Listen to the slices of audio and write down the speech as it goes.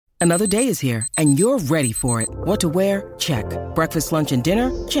Another day is here, and you're ready for it. What to wear? Check. Breakfast, lunch, and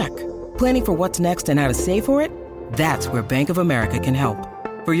dinner? Check. Planning for what's next and how to save for it? That's where Bank of America can help.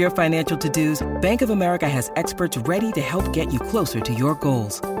 For your financial to-dos, Bank of America has experts ready to help get you closer to your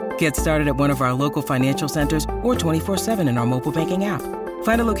goals. Get started at one of our local financial centers or 24/7 in our mobile banking app.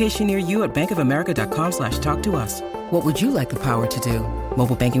 Find a location near you at bankofamerica.com/talktous. What would you like the power to do?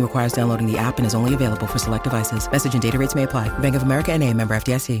 Mobile banking requires downloading the app and is only available for select devices. Message and data rates may apply. Bank of America N.A., member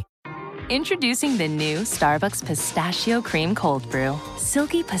FDIC. Introducing the new Starbucks Pistachio Cream Cold Brew.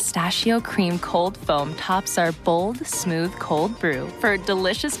 Silky pistachio cream cold foam tops our bold, smooth cold brew for a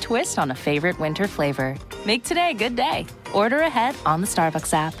delicious twist on a favorite winter flavor. Make today a good day. Order ahead on the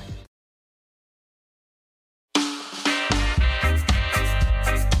Starbucks app.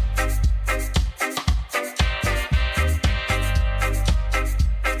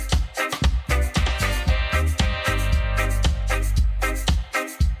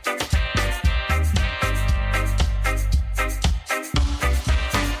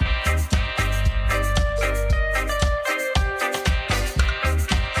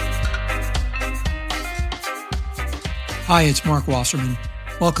 Hi, it's Mark Wasserman.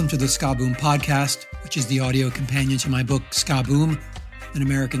 Welcome to the Ska Boom Podcast, which is the audio companion to my book, Ska Boom, An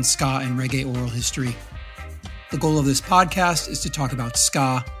American Ska and Reggae Oral History. The goal of this podcast is to talk about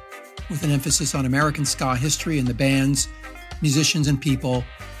ska, with an emphasis on American ska history and the bands, musicians, and people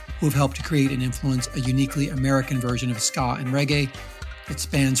who have helped to create and influence a uniquely American version of ska and reggae that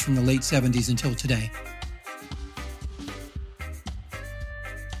spans from the late 70s until today.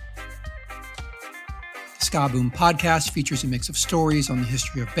 Ska Boom Podcast features a mix of stories on the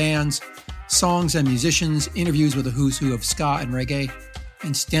history of bands, songs and musicians, interviews with a who's who of ska and reggae,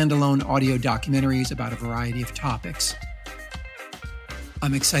 and standalone audio documentaries about a variety of topics.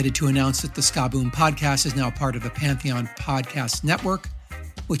 I'm excited to announce that the Ska Boom Podcast is now part of the Pantheon Podcast Network,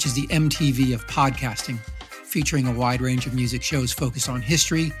 which is the MTV of podcasting, featuring a wide range of music shows focused on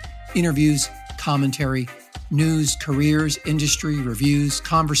history, interviews, commentary, news, careers, industry, reviews,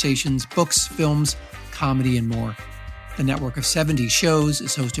 conversations, books, films, comedy, and more. The network of 70 shows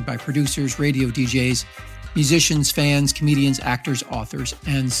is hosted by producers, radio DJs, musicians, fans, comedians, actors, authors,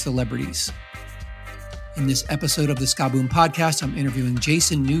 and celebrities. In this episode of the Ska Boom Podcast, I'm interviewing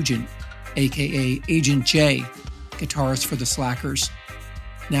Jason Nugent, aka Agent J, guitarist for the Slackers.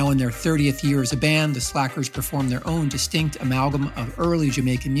 Now in their 30th year as a band, the Slackers perform their own distinct amalgam of early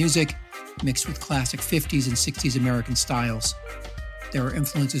Jamaican music mixed with classic 50s and 60s American styles. There are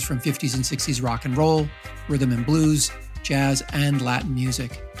influences from 50s and 60s rock and roll, rhythm and blues, jazz, and Latin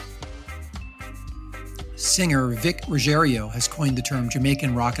music. Singer Vic Ruggiero has coined the term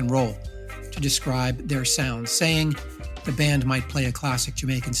Jamaican rock and roll to describe their sound, saying the band might play a classic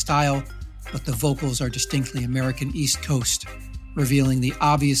Jamaican style, but the vocals are distinctly American East Coast, revealing the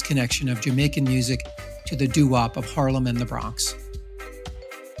obvious connection of Jamaican music to the doo-wop of Harlem and the Bronx.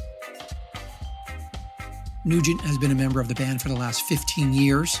 Nugent has been a member of the band for the last 15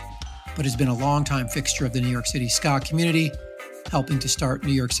 years, but has been a longtime fixture of the New York City ska community, helping to start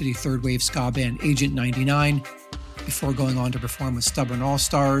New York City third wave ska band Agent 99, before going on to perform with Stubborn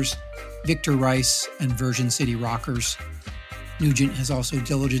All-Stars, Victor Rice, and Virgin City Rockers. Nugent has also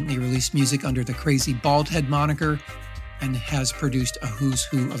diligently released music under the Crazy Baldhead moniker and has produced a who's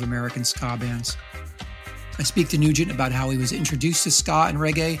who of American ska bands. I speak to Nugent about how he was introduced to ska and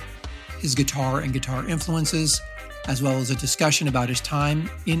reggae, his guitar and guitar influences, as well as a discussion about his time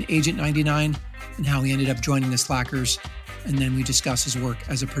in Agent 99 and how he ended up joining the Slackers, and then we discuss his work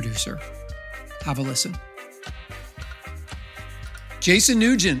as a producer. Have a listen. Jason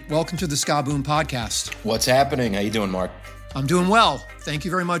Nugent, welcome to the Ska Boom Podcast. What's happening? How you doing, Mark? I'm doing well. Thank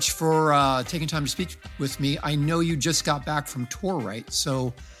you very much for taking time to speak with me. I know you just got back from tour, right?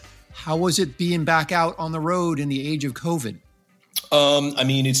 So how was it being back out on the road in the age of COVID?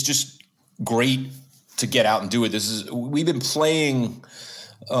 It's just great to get out and do it. We've been playing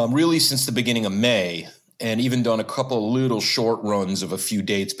really since the beginning of May, and even done a couple of little short runs of a few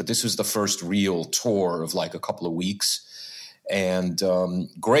dates, but this was the first real tour of like a couple of weeks. And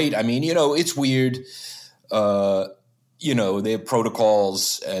great. It's weird. They have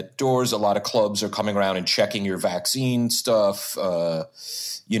protocols at doors. A lot of clubs are coming around and checking your vaccine stuff.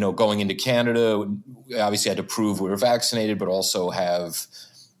 Going into Canada, we obviously had to prove we were vaccinated, but also have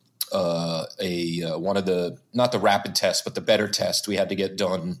not the rapid test, but the better test we had to get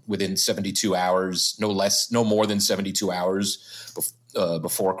done within 72 hours, no more than 72 hours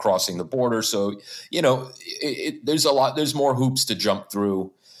before crossing the border. So, there's more hoops to jump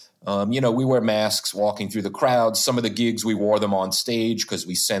through. We wear masks walking through the crowd. Some of the gigs, we wore them on stage because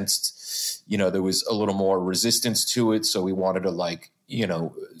we sensed, there was a little more resistance to it. So we wanted to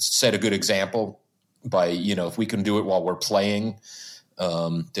set a good example by, if we can do it while we're playing,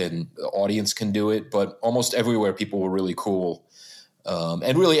 then the audience can do it. But almost everywhere people were really cool.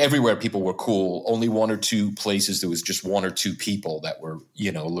 And really everywhere people were cool. Only one or two places there was just one or two people that were,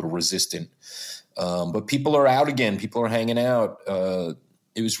 a little resistant. But people are out again. People are hanging out.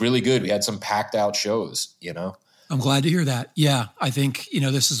 It was really good. We had some packed out shows, I'm glad to hear that. Yeah, I think,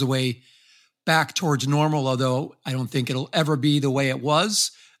 this is the way back towards normal, although I don't think it'll ever be the way it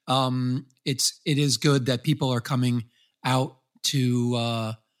was. It is good that people are coming out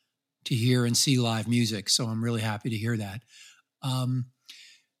to hear and see live music. So I'm really happy to hear that.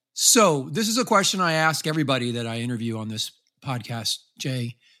 So this is a question I ask everybody that I interview on this podcast,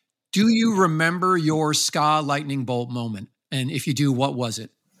 Jay. Do you remember your ska lightning bolt moment? And if you do, what was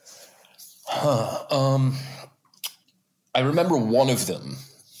it? I remember one of them,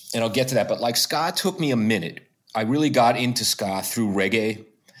 and I'll get to that, but ska took me a minute. I really got into ska through reggae.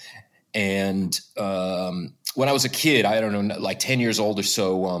 And when I was a kid, I don't know, 10 years old or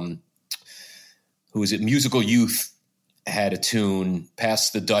so, who was it? Musical Youth had a tune, Pass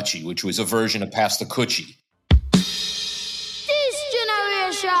the Dutchie, which was a version of Pass the Coochie. This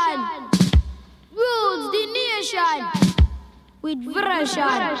generation rules the nation with version.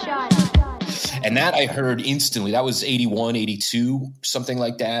 And that I heard instantly. That was 81, 82, something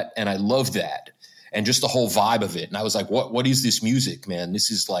like that. And I loved that. And just the whole vibe of it. And I was like, what is this music, man? This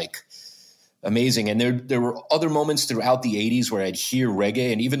is amazing. And there were other moments throughout the 80s where I'd hear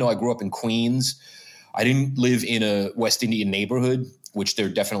reggae. And even though I grew up in Queens, I didn't live in a West Indian neighborhood, which there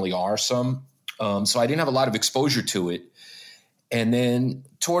definitely are some. So I didn't have a lot of exposure to it. And then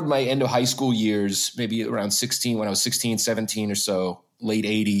toward my end of high school years, maybe around 16, when I was 16, 17 or so, late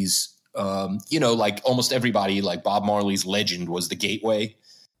 80s, almost everybody, Bob Marley's Legend was the gateway.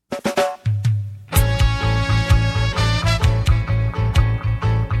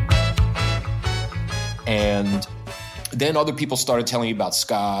 And then other people started telling me about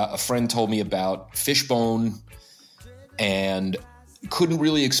ska. A friend told me about Fishbone and couldn't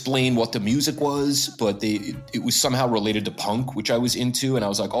really explain what the music was, but it was somehow related to punk, which I was into. And I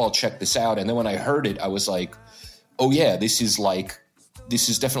was like, oh, I'll check this out. And then when I heard it, I was like, oh yeah, this is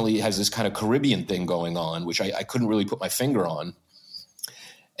definitely has this kind of Caribbean thing going on, which I couldn't really put my finger on.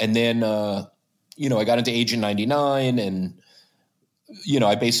 And then, I got into Agent 99 and,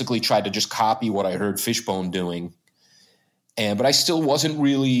 I basically tried to just copy what I heard Fishbone doing. But I still wasn't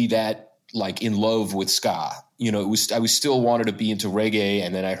really that in love with ska. I was still wanted to be into reggae.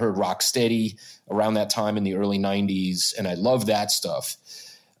 And then I heard Rocksteady around that time in the early 90s. And I loved that stuff.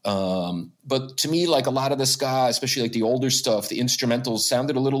 But to me, a lot of the ska, especially the older stuff, the instrumentals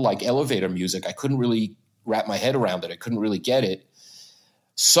sounded a little like elevator music. I couldn't really wrap my head around it. I couldn't really get it.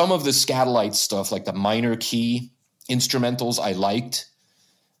 Some of the Scatolite stuff, like the minor key instrumentals, I liked.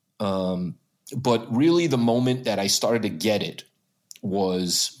 But really the moment that I started to get it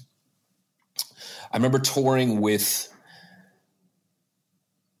was, I remember touring with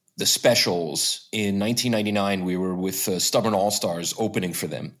the Specials in 1999. We were with Stubborn All-Stars opening for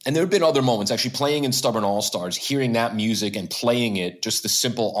them. And there have been other moments actually playing in Stubborn All-Stars, hearing that music and playing it, just the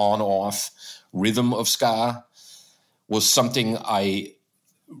simple on-off rhythm of ska was something I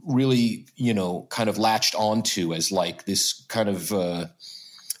really, kind of latched onto as this kind of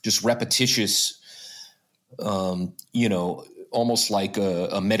just repetitious, almost like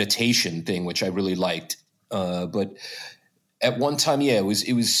a meditation thing, which I really liked. But at one time, it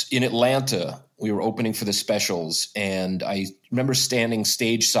was in Atlanta. We were opening for the Specials, and I remember standing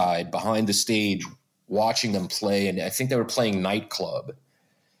stage side behind the stage, watching them play. And I think they were playing Nightclub.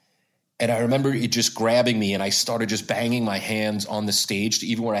 And I remember it just grabbing me, and I started just banging my hands on the stage, to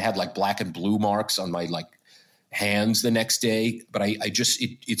even where I had black and blue marks on my hands the next day. But I just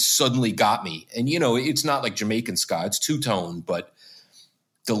it suddenly got me. And it's not like Jamaican ska; it's two-tone, but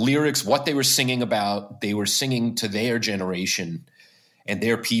the lyrics, what they were singing about, they were singing to their generation and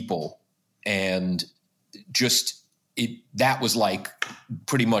their people. And just that was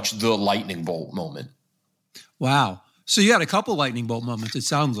pretty much the lightning bolt moment. Wow. So you had a couple lightning bolt moments, it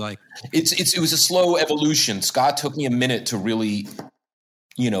sounds like. It was a slow evolution. Ska took me a minute to really,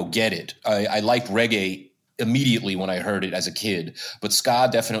 get it. I liked reggae immediately when I heard it as a kid, but ska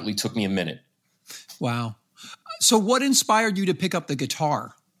definitely took me a minute. Wow. So what inspired you to pick up the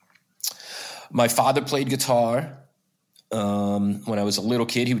guitar? My father played guitar. When I was a little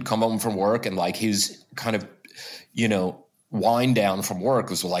kid, he would come home from work, and his kind of, wind down from work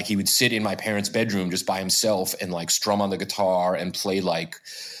was he would sit in my parents' bedroom just by himself and strum on the guitar and play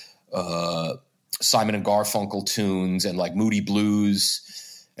Simon and Garfunkel tunes and Moody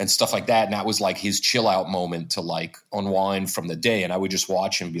Blues. and stuff like that. And that was like his chill out moment to like unwind from the day. And I would just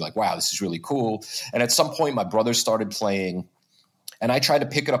watch him and be like, wow, this is really cool. And at some point my brother started playing, and I tried to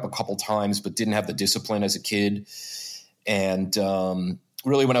pick it up a couple times, but didn't have the discipline as a kid. And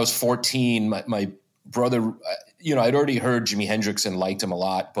really when I was 14, my brother, you know, I'd already heard Jimi Hendrix and liked him a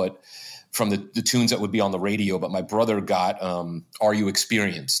lot, but from the tunes that would be on the radio, but my brother got Are You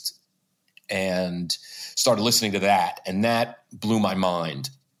Experienced? And started listening to that. And that blew my mind.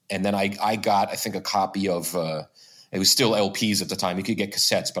 And then I got, I think, a copy of, it was still LPs at the time. You could get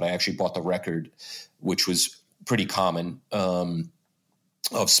cassettes, but I actually bought the record, which was pretty common, of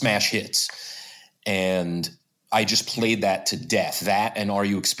smash hits. And I just played that to death. That and Are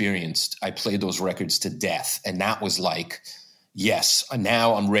You Experienced? I played those records to death. And that was like, yes,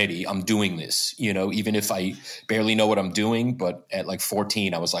 now I'm ready. I'm doing this, you know, even if I barely know what I'm doing. But at like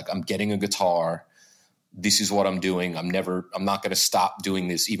 14, I was like, I'm getting a guitar. This is what I'm doing. I'm not going to stop doing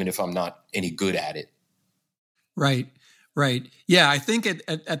this, even if I'm not any good at it. Right. Yeah. I think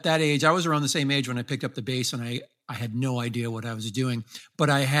at that age, I was around the same age when I picked up the bass, and I had no idea what I was doing, but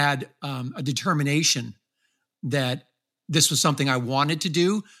I had a determination that this was something I wanted to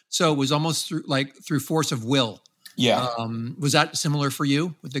do. So it was almost through force of will. Yeah. Was that similar for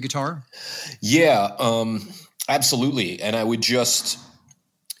you with the guitar? Yeah, absolutely. And I would just,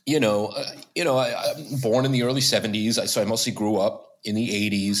 I'm born in the early 70s. So I mostly grew up in the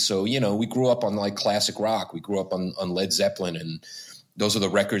 80s. So, you know, we grew up on like classic rock. We grew up on Led Zeppelin, and those are the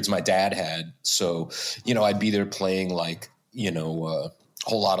records my dad had. So, you know, I'd be there playing like,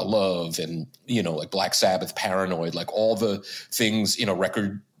 Whole Lotta Love and, like Black Sabbath, Paranoid, like all the things in a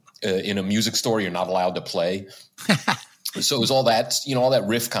record, in a music store you're not allowed to play. So it was all that, all that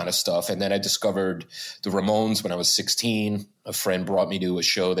riff kind of stuff. And then I discovered the Ramones when I was 16. A friend brought me to a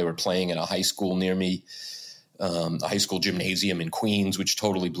show they were playing in a high school near me, a high school gymnasium in Queens, which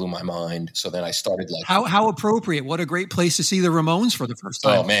totally blew my mind. So then I started like... How appropriate. What a great place to see the Ramones for the first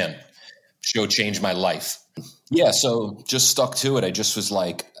time. Oh, man. Show changed my life. Yeah, so just stuck to it. I just was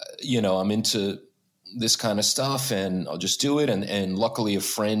like, I'm into this kind of stuff and I'll just do it. And luckily a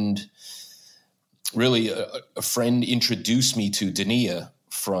friend introduced me to Dania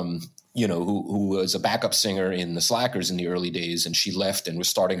from, who was a backup singer in the Slackers in the early days. And she left and was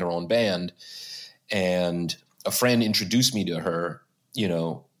starting her own band. And a friend introduced me to her,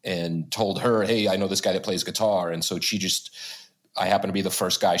 and told her, hey, I know this guy that plays guitar. And so I happened to be the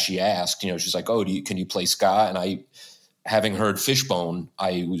first guy she asked. She's like, oh, can you play ska? And I, having heard Fishbone,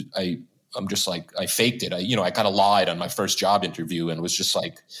 I'm just like, I faked it. I kind of lied on my first job interview and was just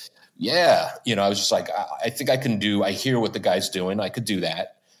like, yeah, I was just like, I think I hear what the guy's doing. I could do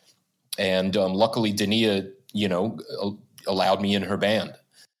that. And luckily Dania, allowed me in her band.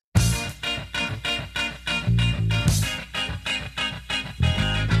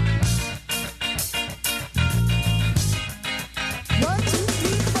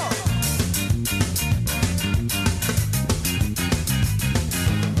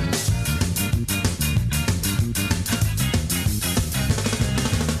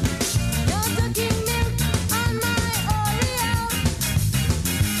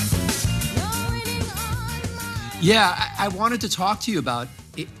 Yeah, I wanted to talk to you about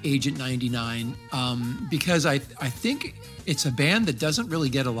Agent 99 because I think it's a band that doesn't really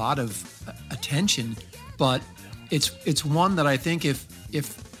get a lot of attention, but it's one that I think if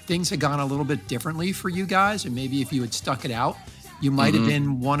things had gone a little bit differently for you guys, and maybe if you had stuck it out, you might have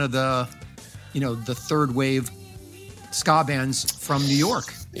been one of the, the third wave ska bands from New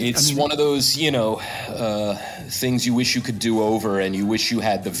York. It's one of those, things you wish you could do over, and you wish you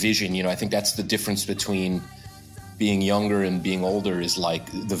had the vision. I think that's the difference between being younger and being older, is like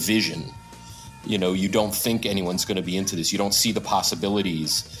the vision. You don't think anyone's going to be into this. You don't see the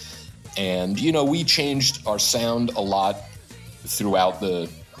possibilities. And, we changed our sound a lot throughout the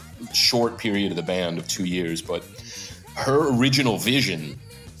short period of the band of 2 years, but her original vision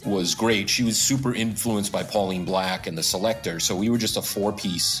was great. She was super influenced by Pauline Black and the Selector. So we were just a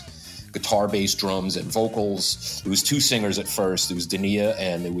 4-piece, guitar, bass, drums, and vocals. It was 2 singers at first. It was Dania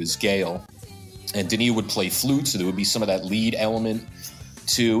and it was Gail. And Dania would play flute, so there would be some of that lead element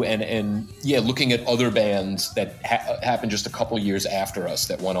too. And looking at other bands that happened just a couple years after us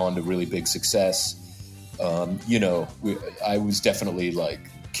that went on to really big success, I was definitely like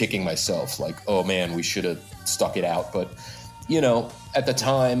kicking myself, like, oh man, we should have stuck it out. But, at the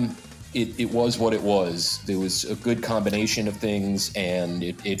time, it was what it was. There was a good combination of things, and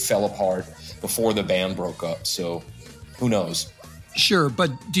it fell apart before the band broke up. So who knows? Sure, but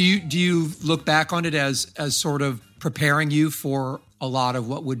do you look back on it as sort of preparing you for a lot of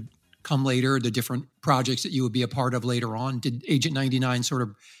what would come later, the different projects that you would be a part of later on? Did Agent 99 sort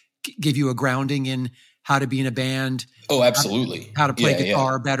of give you a grounding in how to be in a band? Oh, absolutely. How to play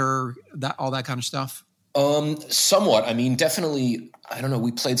guitar better, all that kind of stuff? Somewhat. I mean, definitely, I don't know,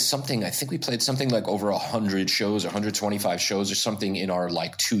 I think we played something like over 100 shows or 125 shows or something in our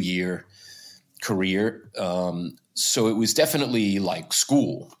like 2-year career. So it was definitely like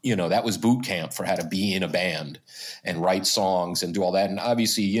school, that was boot camp for how to be in a band and write songs and do all that. And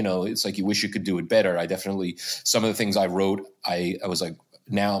obviously, it's like you wish you could do it better. Some of the things I wrote, I was like,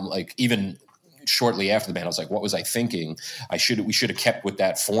 now I'm like, even shortly after the band, I was like, what was I thinking? We should have kept with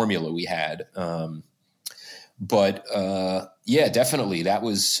that formula we had. But definitely that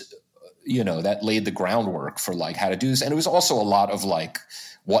was, that laid the groundwork for like how to do this. And it was also a lot of like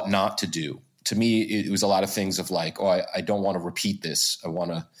what not to do. To me, it was a lot of things of like, oh, I don't want to repeat this. I want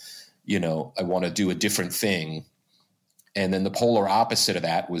to do a different thing. And then the polar opposite of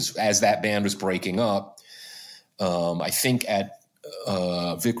that was, as that band was breaking up, I think at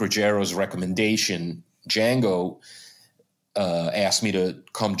Vic Ruggiero's recommendation, Django asked me to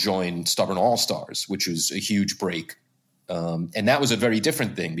come join Stubborn All-Stars, which was a huge break. And that was a very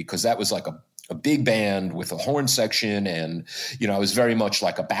different thing because that was like a big band with a horn section. And, I was very much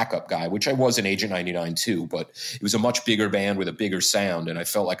like a backup guy, which I was in Agent 99 too, but it was a much bigger band with a bigger sound. And I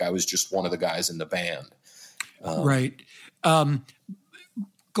felt like I was just one of the guys in the band. Right.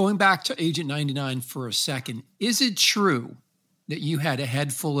 Going back to Agent 99 for a second, is it true that you had a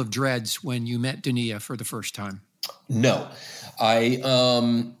head full of dreads when you met Dania for the first time? No.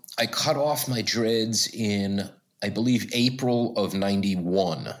 I cut off my dreads in, I believe, April of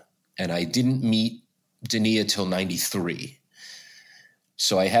 91. And I didn't meet Dania till 93.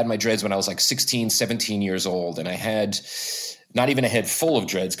 So I had my dreads when I was like 16, 17 years old. And I had not even a head full of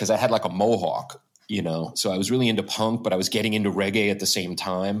dreads because I had like a mohawk, So I was really into punk, but I was getting into reggae at the same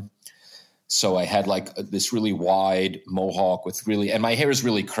time. So I had like this really wide mohawk and my hair is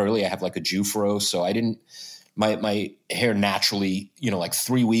really curly. I have like a Jufro. So my hair naturally, like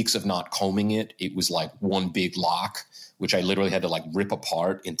 3 weeks of not combing it, it was like one big lock, which I literally had to like rip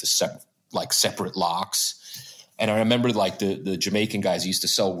apart into separate locks. And I remember like the Jamaican guys used to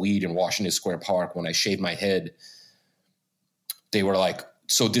sell weed in Washington Square Park. When I shaved my head, they were like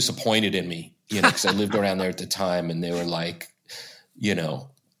so disappointed in me, because I lived around there at the time, and they were like,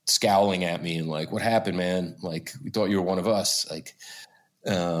 scowling at me and like, what happened, man? Like, we thought you were one of us. Like,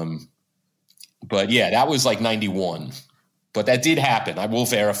 but yeah, that was like 91. But that did happen. I will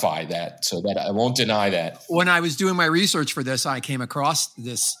verify that, so that I won't deny that. When I was doing my research for this, I came across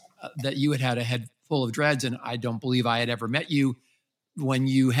this, that you had a head full of dreads, and I don't believe I had ever met you when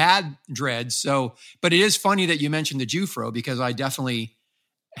you had dreads. So, but it is funny that you mentioned the Jufro, because I definitely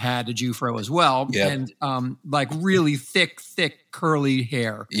had a Jufro as well. Yep. And like really thick curly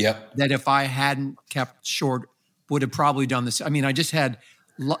hair. Yep. That if I hadn't kept short, would have probably done this. I mean, I just had,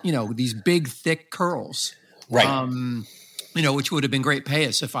 these big, thick curls. Right. Which would have been great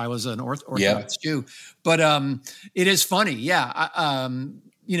payas if I was an Orthodox Jew. But it is funny, how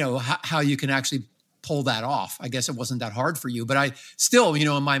you can actually pull that off. I guess it wasn't that hard for you, but I still,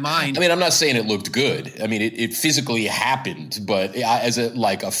 in my mind. I mean, I'm not saying it looked good. I mean, it physically happened, but as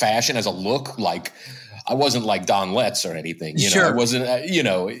a fashion, as a look, like I wasn't like Don Letts or anything. Sure. I wasn't.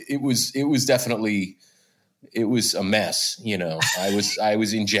 It was definitely. It was a mess, I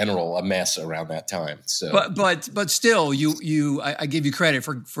was in general a mess around that time. So, but still, I give you credit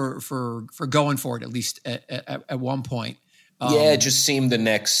for going for it, at least at one point. It just seemed the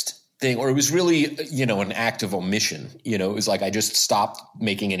next thing, or it was really, an act of omission. It was like I just stopped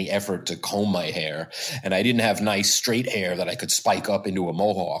making any effort to comb my hair, and I didn't have nice straight hair that I could spike up into a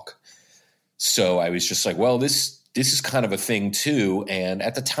mohawk. So I was just like, well, this is kind of a thing too. And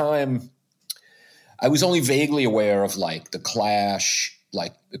at the time, I was only vaguely aware of like the Clash,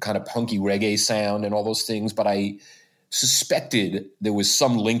 like the kind of punky reggae sound and all those things, but I suspected there was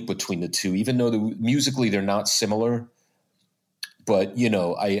some link between the two, even though musically they're not similar. But,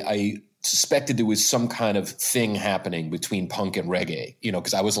 I suspected there was some kind of thing happening between punk and reggae,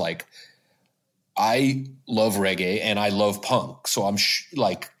 because I was like, I love reggae and I love punk. So I'm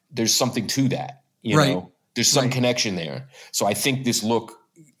like, there's something to that, right. There's some connection there. So I think this look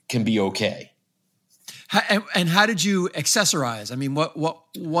can be okay. And how did you accessorize? I mean,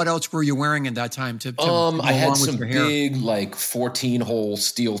 what else were you wearing at that time to I had some big, like 14-hole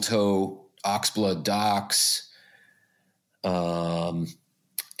steel toe Oxblood Docks. And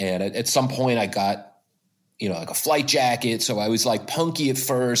at some point I got, like a flight jacket. So I was like punky at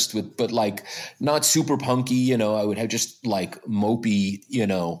first, but like not super punky. I would have just like mopey,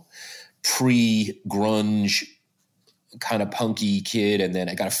 pre-grunge kind of punky kid. And then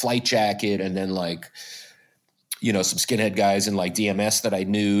I got a flight jacket, and then like, you know, some skinhead guys in like DMS that I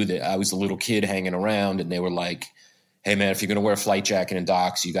knew, that I was a little kid hanging around, and they were like, hey man, if you're going to wear a flight jacket and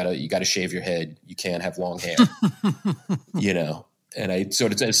Docs, you gotta shave your head. You can't have long hair, you know? And I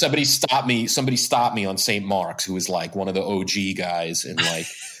sort of, somebody stopped me on St. Mark's, who was like one of the OG guys. And like,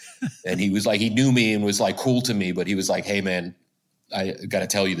 and he was like, he knew me and was like cool to me, but he was like, hey man, I got to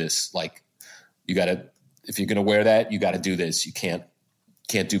tell you this. Like, you got to, if you're going to wear that, you got to do this. You can't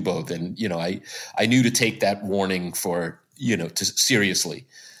do both. And, you know, I knew to take that warning seriously.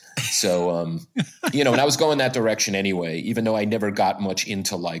 So, you know, and I was going that direction anyway, even though I never got much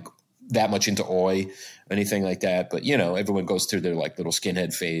into like that much into Oi or anything like that. But, you know, everyone goes through their like little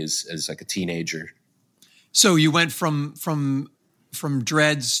skinhead phase as like a teenager. So you went from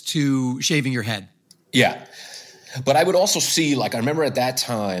dreads to shaving your head. Yeah. But I would also see, like, I remember at that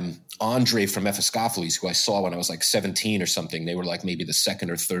time, Andre from Mephistopheles, who I saw when I was like 17 or something, they were like maybe the second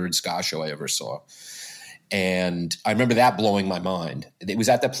or third ska show I ever saw. And I remember that blowing my mind. It was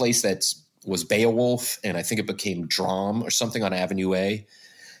at that place that was Beowulf, and I think it became Drum or something on Avenue A.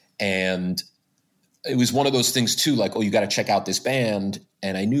 And it was one of those things too, like, oh, you got to check out this band.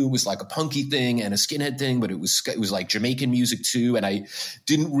 And I knew it was like a punky thing and a skinhead thing, but it was like Jamaican music too. And I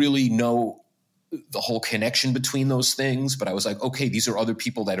didn't really know the whole connection between those things, but I was like, okay, these are other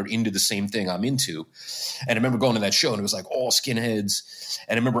people that are into the same thing I'm into. And I remember going to that show, and it was like all skinheads.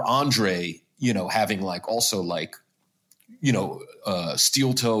 And I remember Andre, you know, having like also like, you know,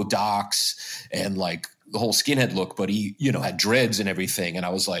 steel toe Docs and like the whole skinhead look, but he, you know, had dreads and everything. And I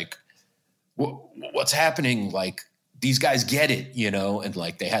was like, what's happening? Like, these guys get it, you know? And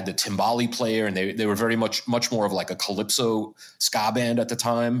like, they had the timbali player, and they were very much more of like a calypso ska band at the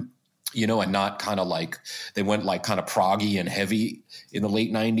time, you know, and not kind of like, they went like kind of proggy and heavy in the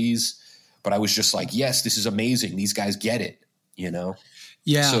late 90s. But I was just like, yes, this is amazing. These guys get it, you know?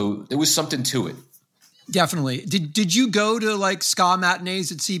 Yeah. So there was something to it. Definitely. Did you go to like ska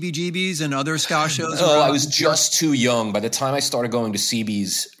matinees at CBGB's and other ska shows? Oh, I was just too young. By the time I started going to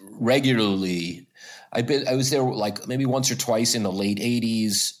CB's regularly, I was there like maybe once or twice in the late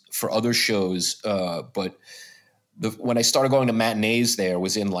 80s for other shows. But when I started going to matinees there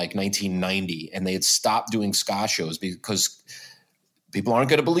was in like 1990, and they had stopped doing ska shows because people aren't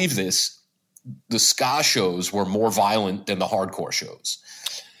going to believe this. The ska shows were more violent than the hardcore shows.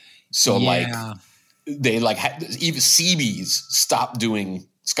 So like they like even CB's stopped doing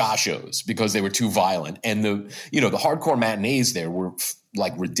ska shows because they were too violent. And the hardcore matinees there were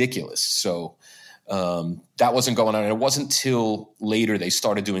like ridiculous. So that wasn't going on. And it wasn't till later they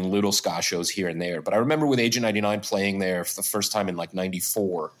started doing little ska shows here and there. But I remember with Agent 99 playing there for the first time in like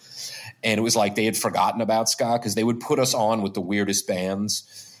 94. And it was like they had forgotten about ska because they would put us on with the weirdest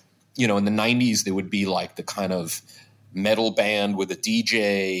bands. You know, in the 90s, there would be like the kind of metal band with a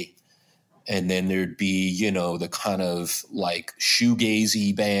DJ. And then there'd be, you know, the kind of like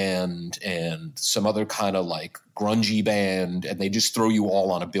shoegazy band and some other kind of like grungy band. And they just throw you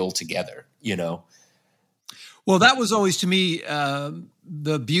all on a bill together, you know? Well, that was always to me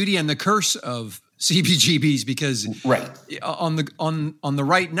the beauty and the curse of CBGBs, because right on the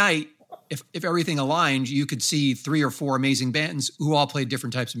right night, if everything aligned, you could see 3 or 4 amazing bands who all played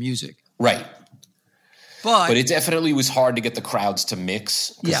different types of music. Right. But it definitely was hard to get the crowds to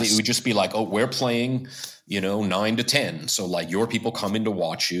mix, because it would just be like, oh, we're playing, you know, 9 to 10. So like your people come in to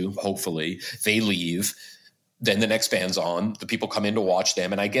watch you, hopefully they leave. Then the next band's on, the people come in to watch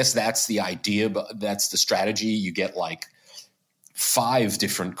them. And I guess that's the idea, but that's the strategy. You get like 5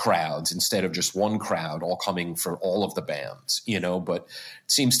 different crowds instead of just one crowd all coming for all of the bands, you know. But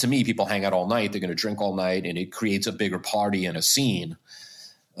it seems to me people hang out all night, they're going to drink all night, and it creates a bigger party and a scene,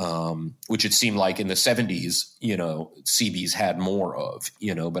 which it seemed like in the 70s, you know, CB's had more of,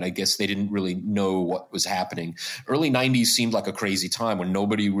 you know, but I guess they didn't really know what was happening. Early 90s seemed like a crazy time when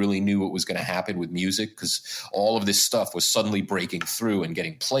nobody really knew what was going to happen with music, because all of this stuff was suddenly breaking through and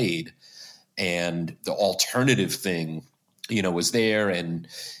getting played. And the alternative thing, you know, was there, and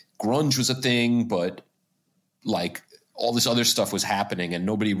grunge was a thing, but like all this other stuff was happening and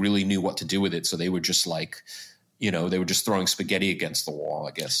nobody really knew what to do with it. So they were just like, you know, they were just throwing spaghetti against the wall,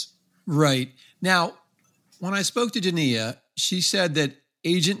 I guess. Right. Now, when I spoke to Dania, she said that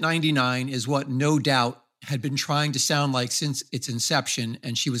Agent 99 is what No Doubt had been trying to sound like since its inception,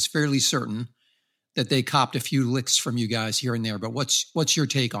 and she was fairly certain that they copped a few licks from you guys here and there. But what's your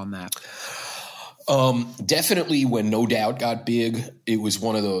take on that? Definitely when No Doubt got big, it was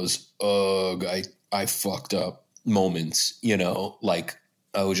one of those, I fucked up moments, you know, like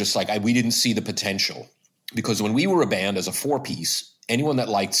I was just like, we didn't see the potential. Because when we were a band as a 4-piece, anyone that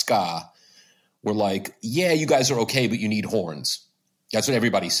liked ska were like, yeah, you guys are okay, but you need horns. That's what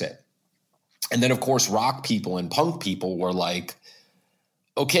everybody said. And then, of course, rock people and punk people were like,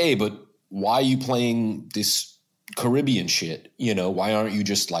 okay, but why are you playing this Caribbean shit? You know, why aren't you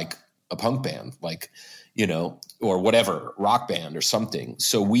just like a punk band, like, you know, or whatever, rock band or something?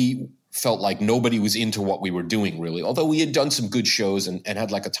 So we felt like nobody was into what we were doing, really, although we had done some good shows and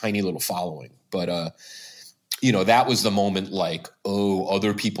had like a tiny little following. But, you know, that was the moment like, oh,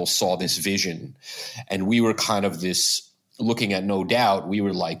 other people saw this vision. And we were kind of this, looking at No Doubt, we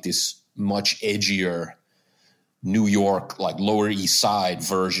were like this much edgier New York, like Lower East Side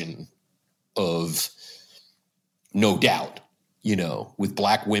version of No Doubt, you know, with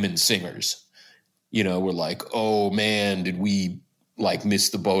black women singers. You know, we're like, oh man, did we like miss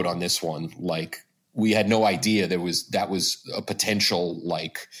the boat on this one? Like, we had no idea that was a potential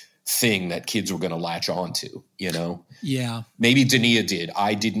like thing that kids were going to latch onto, you know? Yeah. Maybe Dania did.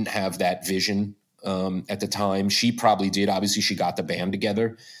 I didn't have that vision at the time. She probably did. Obviously, she got the band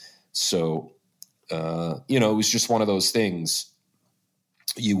together. So, you know, it was just one of those things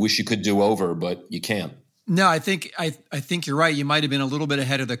you wish you could do over, but you can't. No, I think you're right. You might have been a little bit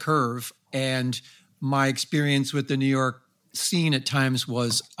ahead of the curve. And my experience with the New York scene at times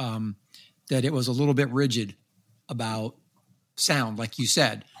was that it was a little bit rigid about sound. Like you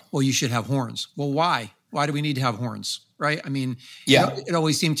said, well, you should have horns. Well, why? Why do we need to have horns? Right? I mean, yeah. It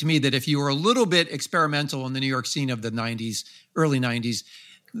always seemed to me that if you were a little bit experimental in the New York scene of the 90s, early 90s,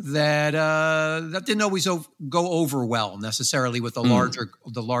 that didn't always go over well necessarily with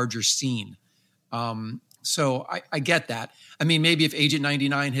the larger scene. So I get that. I mean, maybe if Agent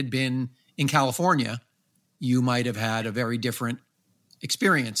 99 had been in California, you might have had a very different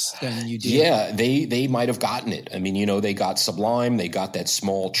experience than you did. Yeah, they might have gotten it. I mean, you know, they got Sublime, they got that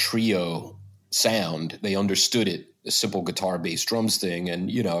small trio sound. They understood it, the simple guitar, bass, drums thing.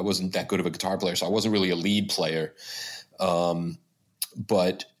 And, you know, I wasn't that good of a guitar player, so I wasn't really a lead player.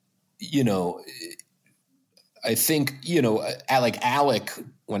 But, you know, I think, you know, like Alec,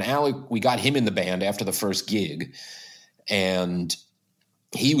 we got him in the band after the first gig, and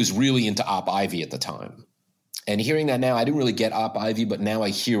he was really into Op Ivy at the time. And hearing that now, I didn't really get Op Ivy, but now I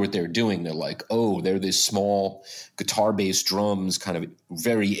hear what they're doing. They're like, oh, they're this small guitar, bass, drums, kind of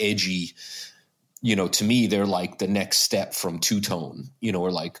very edgy. You know, to me, they're like the next step from Two Tone, you know,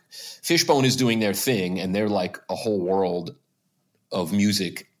 or like Fishbone is doing their thing and they're like a whole world of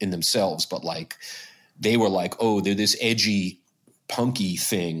music in themselves. But like, they were like, oh, they're this edgy, punky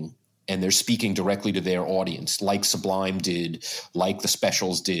thing. And they're speaking directly to their audience, like Sublime did, like the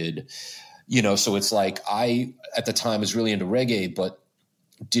Specials did. You know, so it's like I, at the time, was really into reggae, but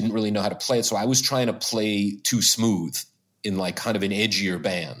didn't really know how to play it. So I was trying to play Too Smooth in like kind of an edgier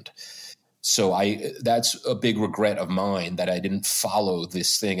band. So that's a big regret of mine that I didn't follow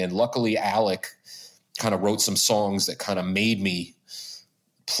this thing. And luckily, Alec kind of wrote some songs that kind of made me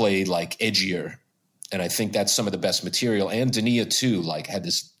play like edgier. And I think that's some of the best material. And Dania too, like had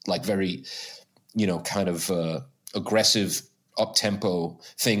this like very, you know, kind of aggressive up-tempo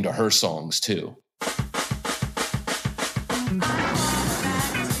thing to her songs too.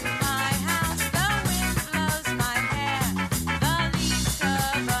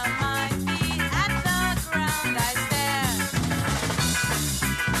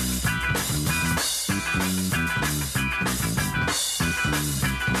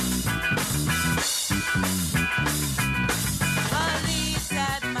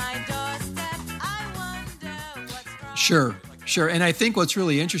 Sure. And I think what's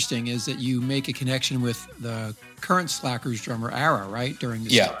really interesting is that you make a connection with the current Slackers drummer, Ara, right? During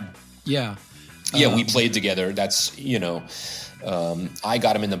this time. Yeah. Yeah, we played together. That's, you know, I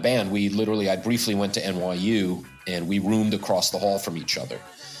got him in the band. I briefly went to NYU and we roomed across the hall from each other.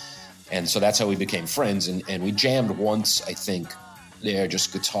 And so that's how we became friends. And we jammed once, I think, there,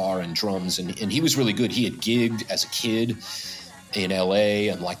 just guitar and drums. And he was really good. He had gigged as a kid in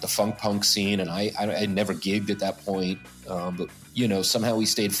LA and like the funk punk scene. And I never gigged at that point. But, you know, somehow we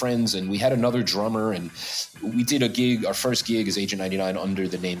stayed friends and we had another drummer and we did a gig. Our first gig is Agent 99 under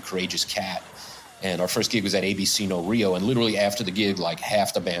the name Courageous Cat. And our first gig was at ABC No Rio. And literally after the gig, like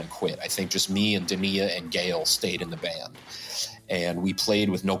half the band quit. I think just me and Dania and Gail stayed in the band. And we played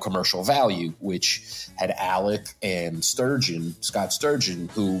with No Commercial Value, which had Alec and Scott Sturgeon,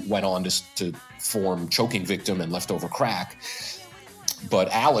 who went on to form Choking Victim and Leftover Crack. But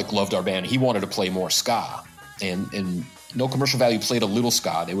Alec loved our band. He wanted to play more ska. And No Commercial Value played a little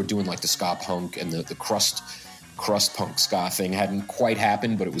ska. They were doing like the ska punk and the crust punk ska thing hadn't quite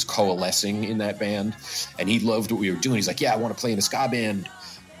happened, but it was coalescing in that band. And he loved what we were doing. He's like, yeah, I want to play in a ska band.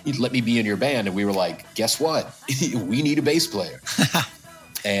 You'd let me be in your band. And we were like, guess what? We need a bass player.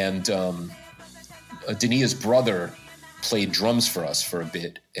 And Dania's brother played drums for us for a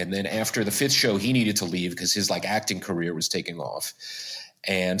bit. And then after the 5th show, he needed to leave because his like acting career was taking off.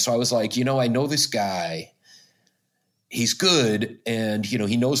 And so I was like, I know this guy. He's good. And,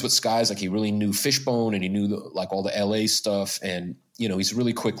 he knows what Sky's like. He really knew Fishbone and he knew all the LA stuff. And, he's a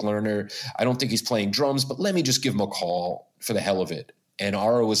really quick learner. I don't think he's playing drums, but let me just give him a call for the hell of it. And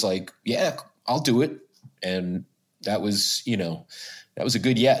Ara was like, yeah, I'll do it. And that was, that was a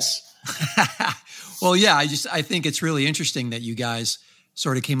good yes. Well, yeah, I think it's really interesting that you guys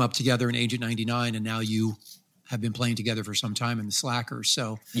sort of came up together in Agent 99 and now you have been playing together for some time in the Slackers.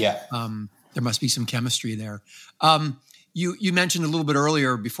 So yeah, there must be some chemistry there. You mentioned a little bit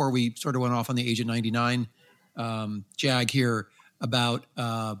earlier before we sort of went off on the Agent 99 jag here about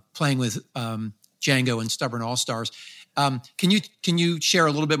playing with Django and Stubborn All-Stars. Can you share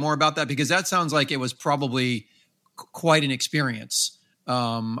a little bit more about that? Because that sounds like it was probably quite an experience.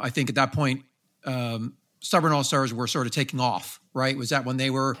 I think at that point, Stubborn All-Stars were sort of taking off, right? Was that when they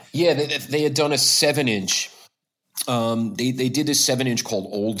were? Yeah, they had done a 7-inch. They did this 7-inch called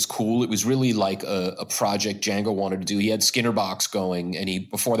Old's Cool. It was really like a project Django wanted to do. He had Skinnerbox going, and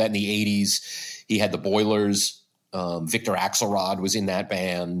before that in the 80s, he had the Boilers. Victor Axelrod was in that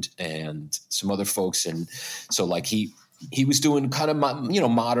band, and some other folks. And so like he was doing kind of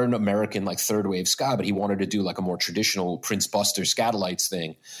modern American like third wave ska, but he wanted to do like a more traditional Prince Buster Scatolites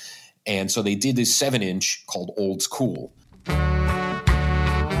thing. And so they did this 7-inch called Old's Cool.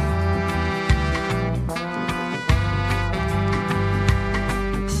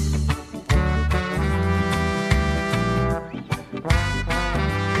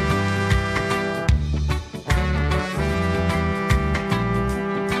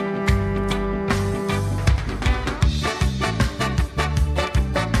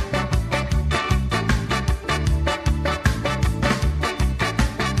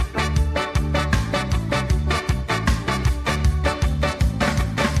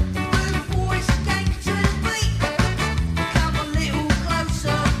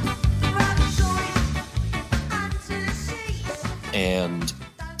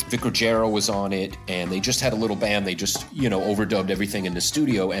 Ruggiero was on it, and they just had a little band. They just, overdubbed everything in the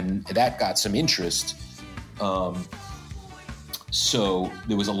studio, and that got some interest. So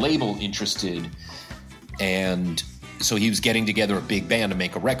there was a label interested, and so he was getting together a big band to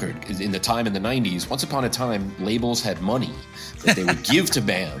make a record. In the 90s, once upon a time, labels had money that they would give to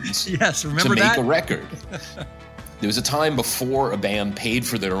bands yes, remember to make that? A record. There was a time before a band paid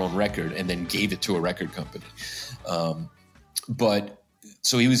for their own record and then gave it to a record company.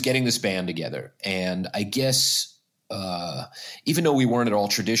 So he was getting this band together, and I guess even though we weren't at all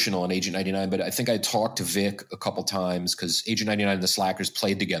traditional in Agent 99, but I think I talked to Vic a couple times because Agent 99 and the Slackers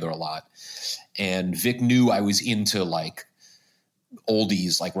played together a lot, and Vic knew I was into like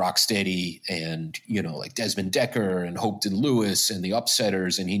oldies like Rocksteady and like Desmond Decker and Hopeton Lewis and the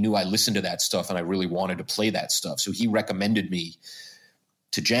Upsetters, and he knew I listened to that stuff and I really wanted to play that stuff, so he recommended me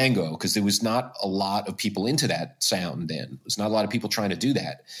to Django because there was not a lot of people into that sound then. There was not a lot of people trying to do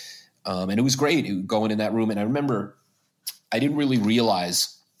that. And it was great going in that room. And I remember I didn't really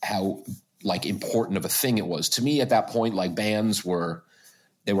realize how like important of a thing it was. To me at that point, like bands were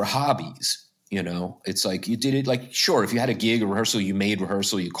hobbies, It's like you did it like, sure, if you had a gig or rehearsal, you made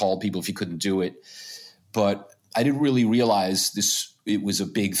rehearsal, you called people if you couldn't do it. But I didn't really realize it was a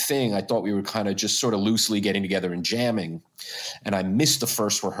big thing. I thought we were kind of just sort of loosely getting together and jamming. And I missed the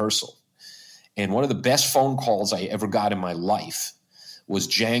first rehearsal. And one of the best phone calls I ever got in my life was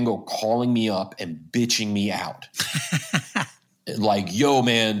Django calling me up and bitching me out. Like, yo,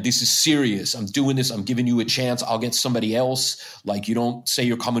 man, this is serious. I'm doing this. I'm giving you a chance. I'll get somebody else. Like, you don't say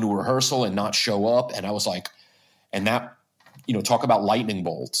you're coming to a rehearsal and not show up. And I was like, and that, talk about lightning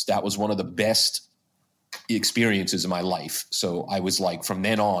bolts. That was one of the best experiences in my life. So I was like, from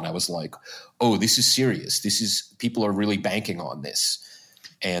then on, I was like, oh, this is serious. People are really banking on this.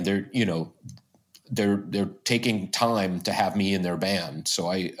 And they're taking time to have me in their band.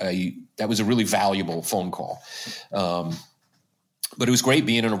 So that was a really valuable phone call. But it was great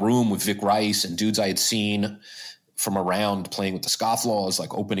being in a room with Vic Rice and dudes I had seen from around playing with the Scofflaws,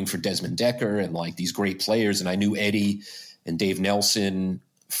 like opening for Desmond Decker and like these great players. And I knew Eddie and Dave Nelson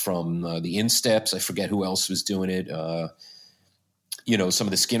from the Insteps. I forget who else was doing it. Some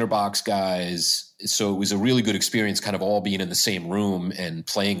of the Skinnerbox guys. So it was a really good experience kind of all being in the same room and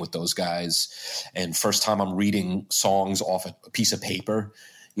playing with those guys. And first time I'm reading songs off a piece of paper,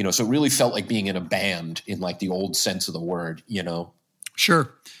 so it really felt like being in a band in like the old sense of the word,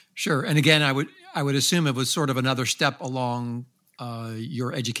 Sure. And again, I would assume it was sort of another step along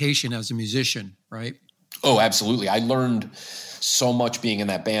your education as a musician, right? Oh, absolutely. I learned so much being in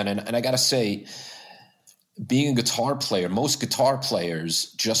that band. And I got to say, being a guitar player, most guitar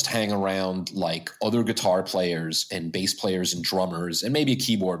players just hang around like other guitar players and bass players and drummers and maybe a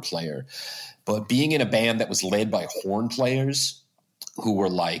keyboard player. But being in a band that was led by horn players who were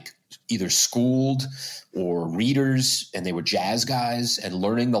like either schooled or readers, and they were jazz guys, and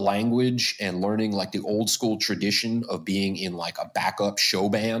learning the language and learning like the old school tradition of being in like a backup show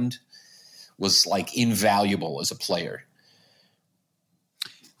band was like invaluable as a player.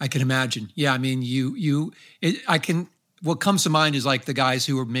 I can imagine. Yeah. I mean, what comes to mind is like the guys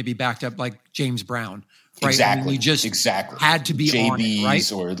who were maybe backed up like James Brown. Right? Exactly. I mean, you just had to be JBs, on it,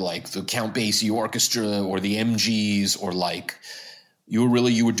 right? Or like the Count Basie Orchestra or the MGs, or like you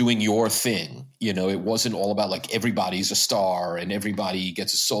were doing your thing. You know, it wasn't all about like everybody's a star and everybody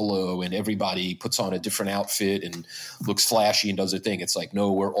gets a solo and everybody puts on a different outfit and looks flashy and does their thing. It's like,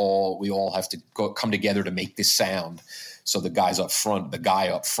 no, we all have to come together to make this sound. So the guy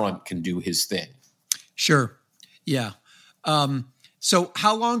up front can do his thing. Sure. Yeah. So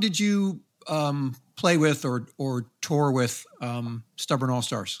how long did you play with or tour with Stubborn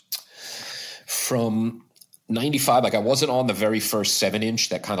All-Stars? From 95, like I wasn't on the very first 7-inch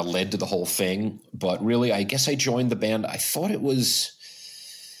that kind of led to the whole thing, but really I guess I joined the band. I thought it was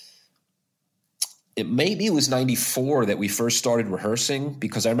 94 that we first started rehearsing,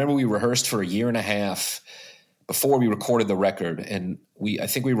 because I remember we rehearsed for a year and a half before we recorded the record. And I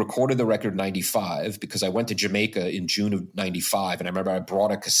think we recorded the record in 95 because I went to Jamaica in June of 95. And I remember I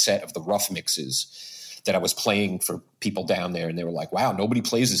brought a cassette of the rough mixes that I was playing for people down there. And they were like, wow, nobody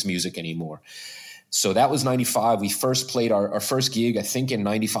plays this music anymore. So that was 95. We first played our first gig, I think in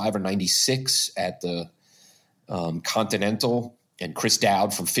 95 or 96 at the Continental. And Chris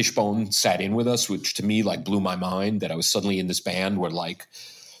Dowd from Fishbone sat in with us, which to me like blew my mind that I was suddenly in this band where like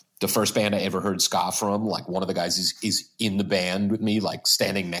the first band I ever heard ska from, like one of the guys is in the band with me, like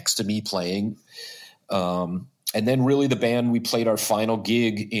standing next to me playing. And then really the band, we played our final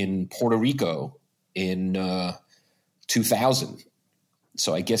gig in Puerto Rico in 2000.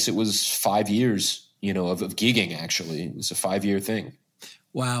 So I guess it was 5 years, of gigging actually. It was a 5-year thing.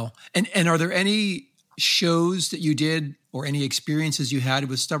 Wow. And are there any shows that you did or any experiences you had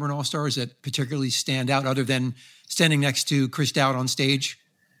with Stubborn All-Stars that particularly stand out other than standing next to Chris Dowd on stage?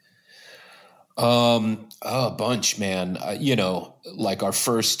 A bunch, man. Like our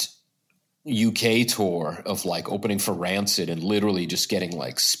first UK tour of like opening for Rancid and literally just getting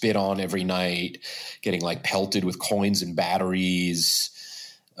like spit on every night, getting like pelted with coins and batteries.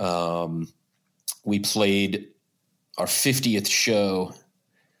 We played our 50th show.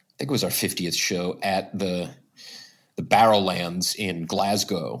 I think it was our 50th show at the Barrowlands in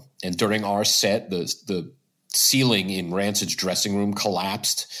Glasgow. And during our set, the ceiling in Rancid's dressing room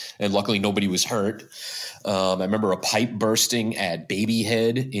collapsed, and luckily nobody was hurt. I remember a pipe bursting at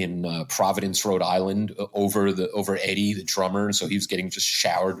Babyhead in Providence, Rhode Island, over Eddie, the drummer. So he was getting just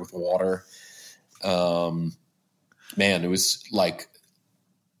showered with water. Man, it was like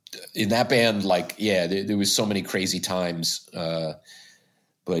in that band, like, yeah, there was so many crazy times.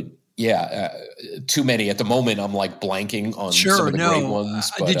 But yeah, too many at the moment. I'm like blanking on some of the great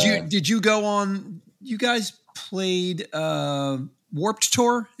ones. But, did you go on? You guys played Warped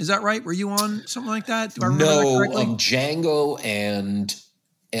Tour, is that right? Were you on something like that? Do I remember that correctly? Django and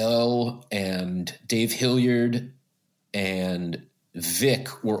Elle and Dave Hilliard and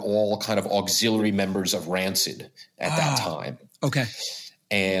Vic were all kind of auxiliary members of Rancid at that time. Okay.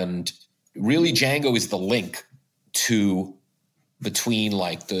 And really Django is the link between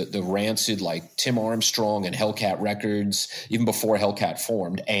like the Rancid, like Tim Armstrong and Hellcat Records, even before Hellcat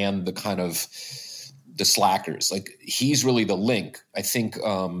formed, and the kind of the Slackers. Like he's really the link. I think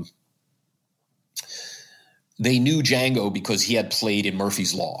they knew Django because he had played in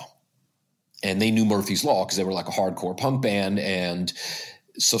Murphy's Law, and they knew Murphy's Law because they were like a hardcore punk band. And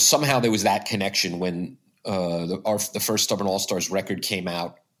so somehow there was that connection when the first Stubborn All-Stars record came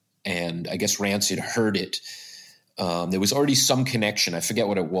out, and I guess Rancid heard it. There was already some connection. I forget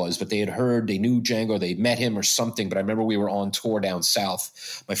what it was, but they knew Django, they met him or something. But I remember we were on tour down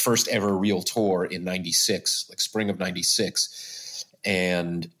south, my first ever real tour in 96, like spring of 96.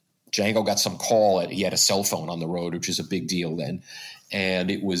 And Django got some call. He had a cell phone on the road, which is a big deal then.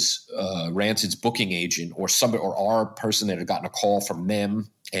 And it was Rancid's booking agent or our person that had gotten a call from them.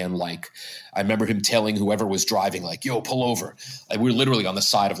 And like, I remember him telling whoever was driving, like, yo, pull over. Like, we were literally on the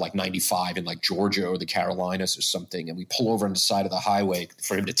side of like 95 in like Georgia or the Carolinas or something. And we pull over on the side of the highway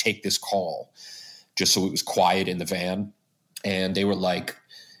for him to take this call just so it was quiet in the van. And they were like,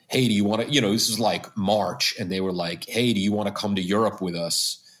 hey, do you want to, this is like March. And they were like, hey, do you want to come to Europe with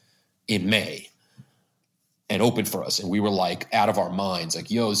us in May and open for us? And we were like out of our minds,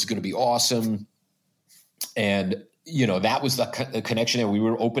 like, yo, this is going to be awesome. And, that was the connection there. We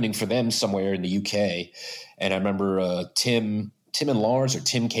were opening for them somewhere in the UK. And I remember Tim and Lars, or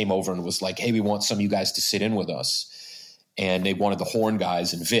Tim came over and was like, hey, we want some of you guys to sit in with us. And they wanted the horn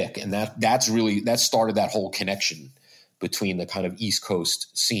guys and Vic. And that started that whole connection between the kind of East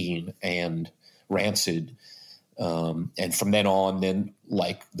Coast scene and Rancid. And from then on,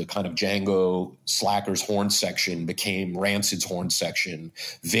 like the kind of Django Slackers horn section became Rancid's horn section.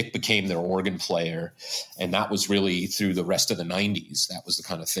 Vic became their organ player. And that was really through the rest of the 90s. That was the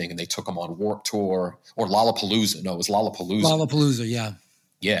kind of thing. And they took them on Warped Tour or Lollapalooza. No, it was Lollapalooza. Lollapalooza, yeah.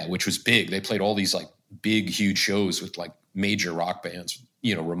 Yeah, which was big. They played all these like big, huge shows with like major rock bands,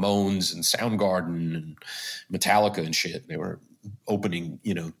 Ramones and Soundgarden and Metallica and shit. They were opening,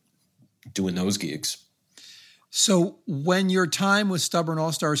 doing those gigs. So when your time with Stubborn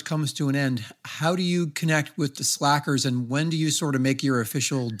All-Stars comes to an end, how do you connect with the Slackers, and when do you sort of make your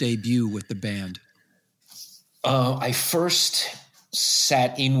official debut with the band? I first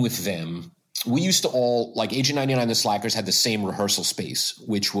sat in with them. We used to all, like Agent 99 and the Slackers had the same rehearsal space,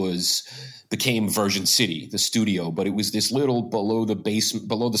 which became Virgin City, the studio, but it was this little below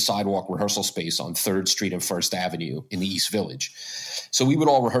the sidewalk rehearsal space on 3rd Street and 1st Avenue in the East Village. So we would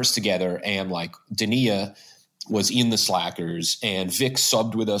all rehearse together, and like Dania was in the Slackers, and Vic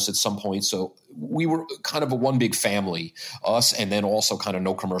subbed with us at some point. So we were kind of a one big family, us, and then also kind of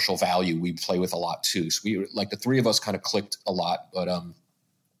No Commercial Value we play with a lot too. So we were like, the three of us kind of clicked a lot. But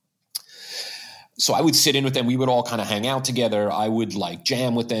so I would sit in with them. We would all kind of hang out together. I would like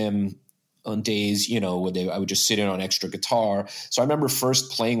jam with them on days, I would just sit in on extra guitar. So I remember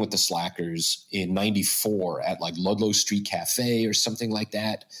first playing with the Slackers in 94 at like Ludlow Street Cafe or something like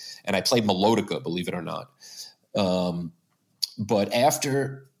that. And I played melodica, believe it or not. But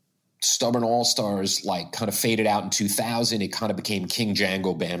after Stubborn All-Stars like kind of faded out in 2000, it kind of became King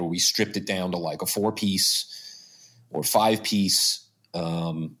Django Band, where we stripped it down to like a 4-piece or 5-piece.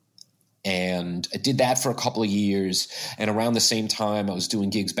 And I did that for a couple of years. And around the same time, I was doing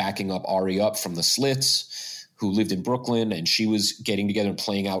gigs backing up Ari Up from the Slits, who lived in Brooklyn, and she was getting together and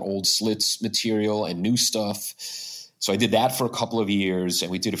playing out old Slits material and new stuff. So I did that for a couple of years, and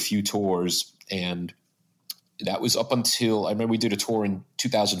we did a few tours, and that was up until, I remember we did a tour in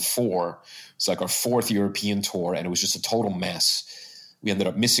 2004. It's like our 4th European tour, and it was just a total mess. We ended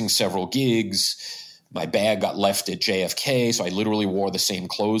up missing several gigs. My bag got left at JFK, so I literally wore the same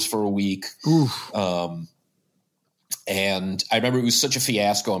clothes for a week. And I remember it was such a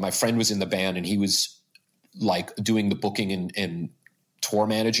fiasco, and my friend was in the band, and he was like doing the booking and tour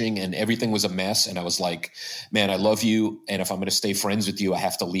managing, and everything was a mess. And I was like, man, I love you, and if I'm going to stay friends with you, I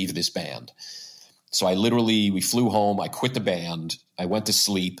have to leave this band. So we flew home, I quit the band, I went to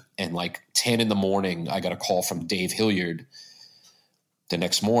sleep, and like 10 in the morning, I got a call from Dave Hilliard the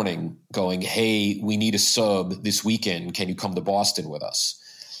next morning going, hey, we need a sub this weekend. Can you come to Boston with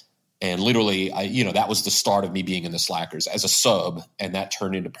us? And literally, that was the start of me being in the Slackers as a sub, and that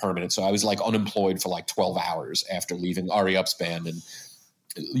turned into permanent. So I was like unemployed for like 12 hours after leaving Ari Up's band, and,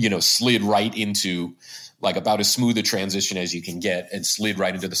 slid right into like about as smooth a transition as you can get, and slid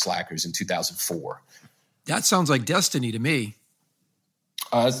right into the Slackers in 2004. That sounds like destiny to me.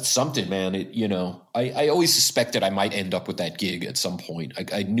 Something, man. I always suspected I might end up with that gig at some point.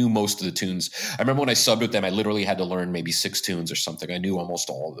 I knew most of the tunes. I remember when I subbed with them, I literally had to learn maybe 6 tunes or something. I knew almost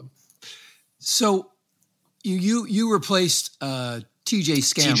all of them. So you replaced TJ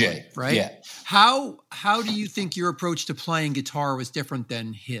Scanlon, TJ, right? Yeah. How do you think your approach to playing guitar was different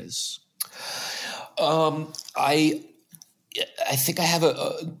than his? I think I have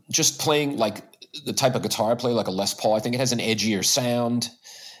just playing like the type of guitar I play, like a Les Paul. I think it has an edgier sound.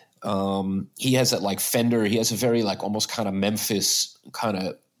 He has that like Fender. He has a very like almost kind of Memphis kind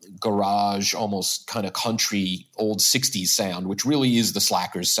of garage, almost kind of country old 60s sound, which really is the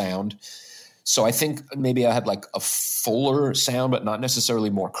Slackers sound. So I think maybe I had like a fuller sound, but not necessarily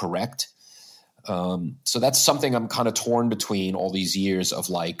more correct. So that's something I'm kind of torn between all these years of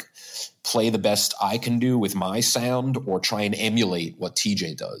like play the best I can do with my sound or try and emulate what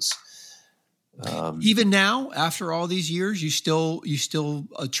TJ does. Even now, after all these years, you still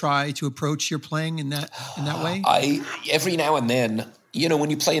try to approach your playing in that way? Every now and then, when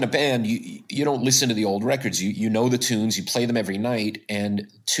you play in a band, you don't listen to the old records. You know the tunes, you play them every night, and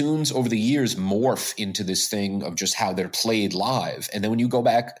tunes over the years morph into this thing of just how they're played live. And then when you go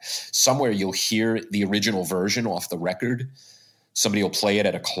back somewhere, you'll hear the original version off the record. Somebody will play it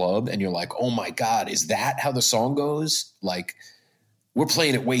at a club, and you're like, oh my God, is that how the song goes? Like, we're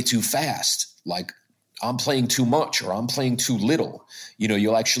playing it way too fast. Like, I'm playing too much or I'm playing too little.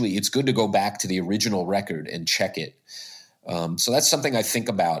 It's good to go back to the original record and check it. So that's something I think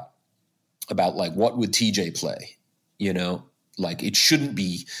about about like, what would TJ play? You know, like it shouldn't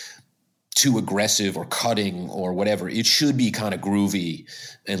be too aggressive or cutting or whatever. It should be kind of groovy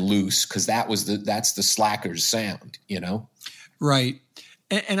and loose, because that's the Slackers sound, you know? Right.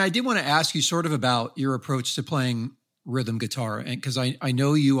 And I did want to ask you sort of about your approach to playing rhythm guitar, and because I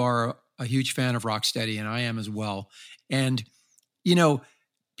know you are a huge fan of Rocksteady, and I am as well. And, you know,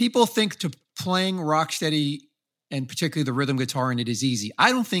 people think to playing Rocksteady, and particularly the rhythm guitar, and it is easy.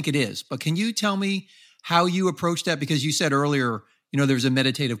 I don't think it is, but can you tell me how you approach that? Because you said earlier, you know, there's a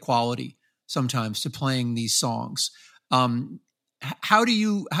meditative quality sometimes to playing these songs. How do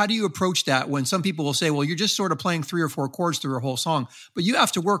you approach that when some people will say, well, you're just sort of playing 3 or 4 chords through a whole song, but you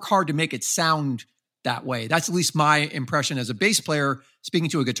have to work hard to make it sound that way? That's at least my impression as a bass player speaking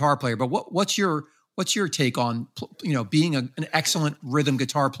to a guitar player. But what's your take on, you know, being an excellent rhythm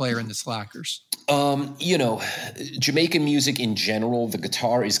guitar player in the Slackers? You know, Jamaican music in general, the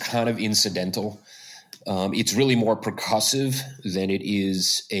guitar is kind of incidental. It's really more percussive than it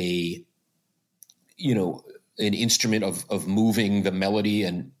is an instrument of moving the melody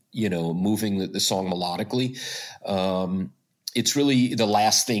and, you know, moving the song melodically. It's really the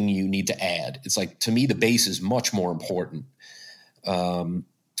last thing you need to add. It's like, to me, the bass is much more important.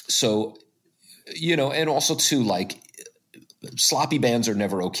 So, you know, and also too, like, sloppy bands are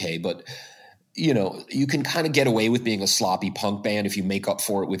never okay, but, you know, you can kind of get away with being a sloppy punk band if you make up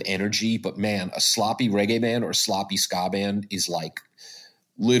for it with energy. But man, a sloppy reggae band or a sloppy ska band is like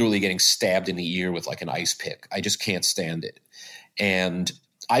literally getting stabbed in the ear with like an ice pick. I just can't stand it. And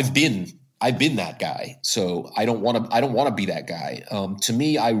I've been that guy. So I don't want to be that guy. To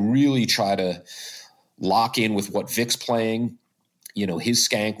me, I really try to lock in with what Vic's playing. You know, his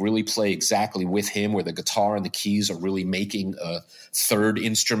skank, really play exactly with him, where the guitar and the keys are really making a third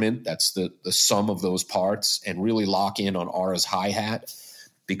instrument. That's the sum of those parts, and really lock in on Ara's hi-hat,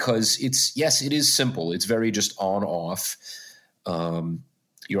 because it is simple. It's very just on off.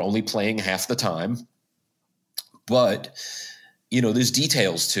 You're only playing half the time, but, you know, there's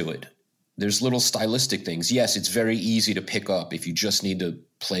details to it. There's little stylistic things. Yes, it's very easy to pick up if you just need to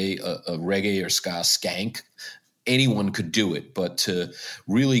play a reggae or ska skank. Anyone could do it, but to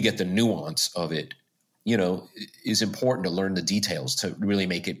really get the nuance of it, you know, is important to learn the details to really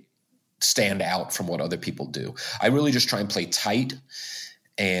make it stand out from what other people do. I really just try and play tight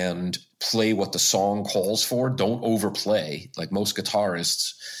and play what the song calls for. Don't overplay. Like most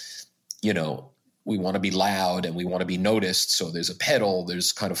guitarists, you know, we want to be loud and we want to be noticed. So there's a pedal,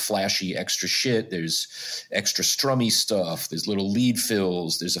 there's kind of flashy extra shit, there's extra strummy stuff, there's little lead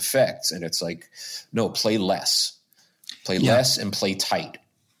fills, there's effects. And it's like, no, play less. Play less and play tight.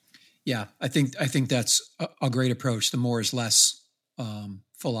 Yeah, I think that's a great approach. The more is less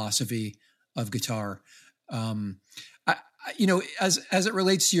philosophy of guitar. You know, as it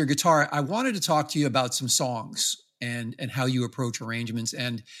relates to your guitar, I wanted to talk to you about some songs and how you approach arrangements.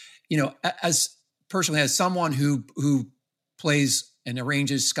 And, you know, as someone who plays and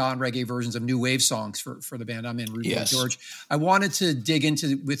arranges ska and reggae versions of new wave songs for the band I'm in, Rudy Boy George, I wanted to dig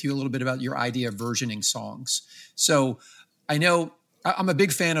with you a little bit about your idea of versioning songs. So I know I'm a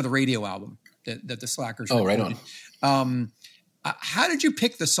big fan of the radio album that the Slackers recorded. Right on. How did you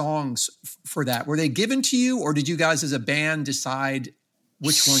pick the songs for that? Were they given to you, or did you guys as a band decide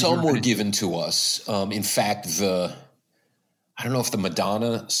which ones? Some were given to us. In fact, I don't know if the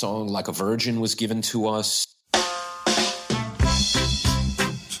Madonna song Like a Virgin was given to us.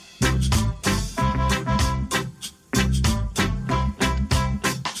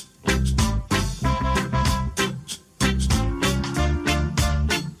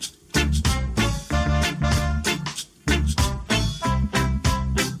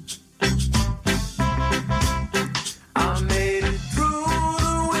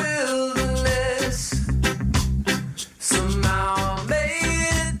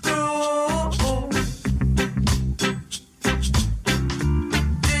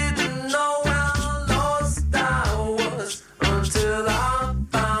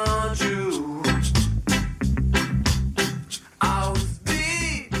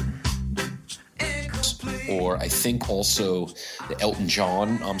 Also, the Elton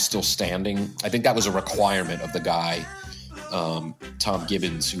John, I'm Still Standing. I think that was a requirement of the guy, Tom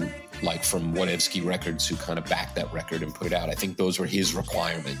Gibbons, who, like, from Whatevsky Records, who kind of backed that record and put it out. I think those were his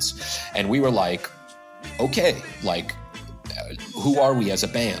requirements. And we were like, okay, like, who are we as a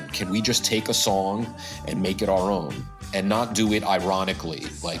band? Can we just take a song and make it our own and not do it ironically?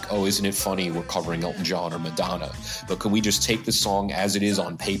 Like, oh, isn't it funny we're covering Elton John or Madonna? But can we just take the song as it is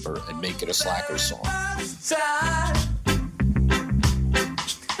on paper and make it a Slackers song?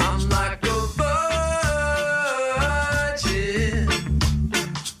 I'm like a virgin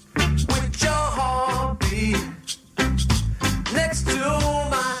with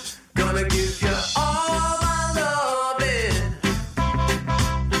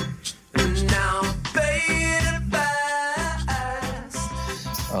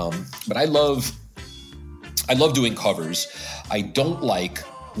But I love doing covers. I don't like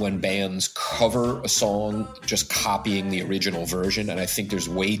when bands cover a song just copying the original version, and I think there's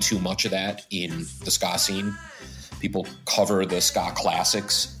way too much of that in the ska scene. People cover the ska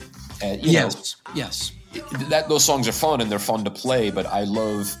classics. And, yes. Those songs are fun and they're fun to play, but I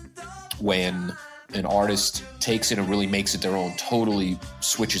love when an artist takes it and really makes it their own, totally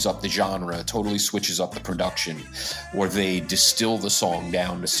switches up the genre, totally switches up the production, or they distill the song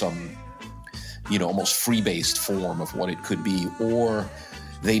down to some, almost free-based form of what it could be, or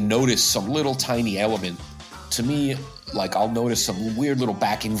they notice some little tiny element. To me, like I'll notice some weird little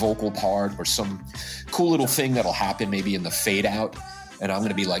backing vocal part or some cool little thing that'll happen maybe in the fade out, and I'm going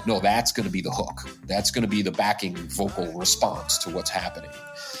to be like, no, that's going to be the hook. That's going to be the backing vocal response to what's happening.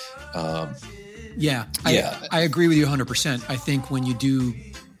 I agree with you 100%. I think when you do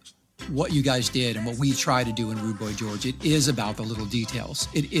what you guys did and what we try to do in Rude Boy George, it is about the little details.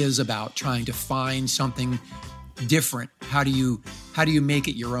 It is about trying to find something different. How do you make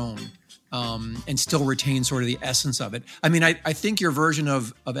it your own, and still retain sort of the essence of it? I mean, I think your version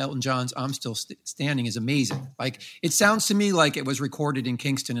of Elton John's "I'm Still Standing" is amazing. Like, it sounds to me like it was recorded in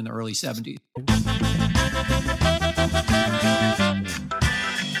Kingston in the early 70s.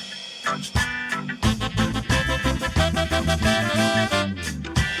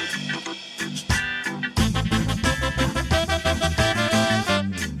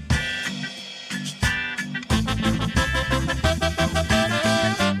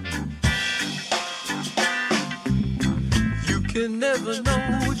 Never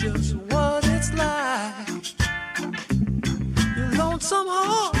know just what it's like. Your lonesome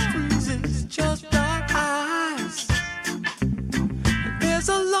heart freezes just like ice. There's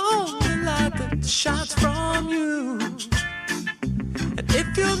a lonely light that shines from you. And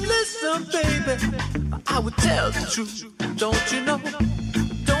if you listen, baby, I would tell the truth. Don't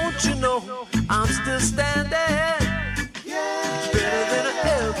you know, I'm still standing. Better than I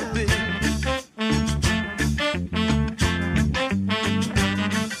ever been.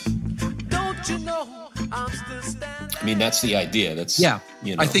 I mean, that's the idea.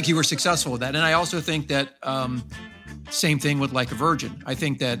 I think you were successful with that. And I also think that same thing with Like a Virgin. I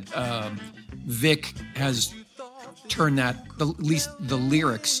think that Vic has turned that, at least the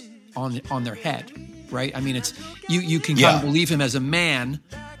lyrics on their head, right? I mean, it's you can kind of believe him as a man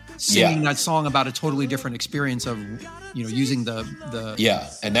singing that song about a totally different experience of, using the... Yeah,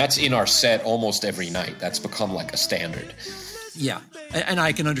 and that's in our set almost every night. That's become like a standard. Yeah, and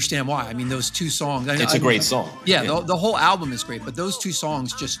I can understand why. I mean, those two songs... It's a great song. Yeah, the whole album is great, but those two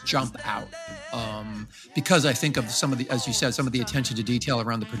songs just jump out because I think of some of the, as you said, some of the attention to detail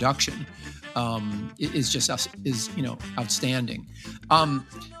around the production is outstanding.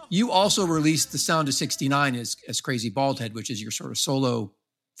 You also released The Sound of 69 as Crazy Baldhead, which is your sort of solo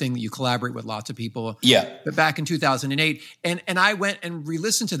thing that you collaborate with lots of people. Yeah. But back in 2008. And I went and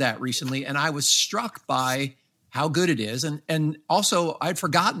re-listened to that recently, and I was struck by how good it is. And also, I'd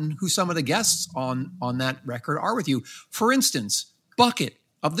forgotten who some of the guests on that record are with you. For instance, Bucket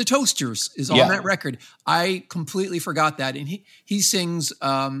of the Toasters is on that record. I completely forgot that. And he sings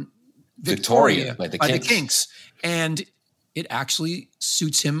Victoria by the Kinks. And it actually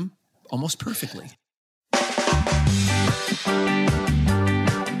suits him almost perfectly.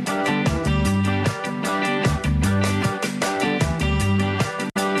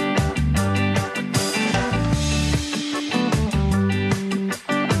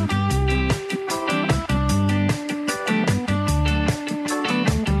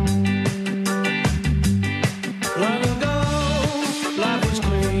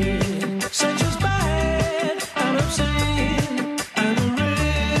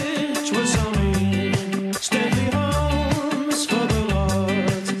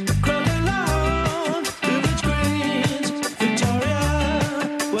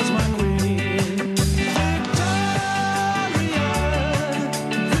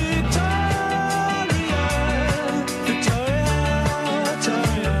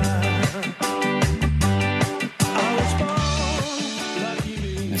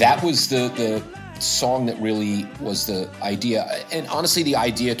 That was the song that really was the idea. And honestly, the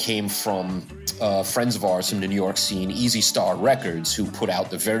idea came from friends of ours from the New York scene, Easy Star Records, who put out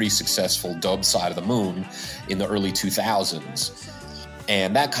the very successful Dub Side of the Moon in the early 2000s.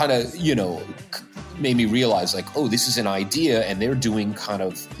 And that kind of, made me realize, like, oh, this is an idea, and they're doing kind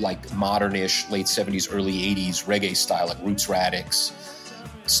of like modernish, late 70s, early 80s reggae style, like Roots Radics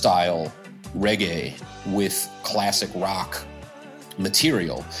style reggae with classic rock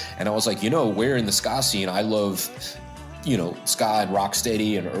material. And I was like, we're in the ska scene. I love, ska and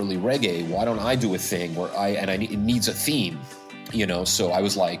rocksteady and early reggae. Why don't I do a thing where it needs a theme? So I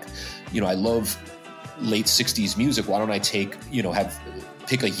was like, I love late 60s music. Why don't I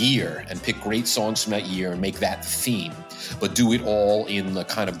pick a year and pick great songs from that year and make that the theme, but do it all in the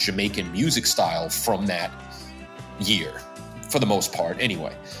kind of Jamaican music style from that year, for the most part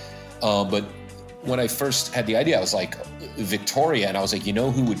anyway. But when I first had the idea, I was like, Victoria, and I was like,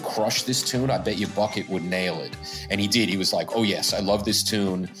 who would crush this tune? I bet you Bucket would nail it. And he did. He was like, oh yes, I love this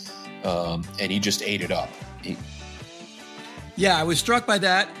tune. And he just ate it up. Yeah, I was struck by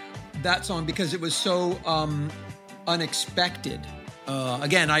that song because it was so unexpected.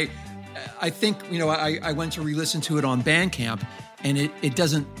 Again, I think, I went to re-listen to it on Bandcamp, and it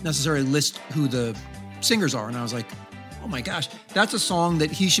doesn't necessarily list who the singers are. And I was like, oh my gosh, that's a song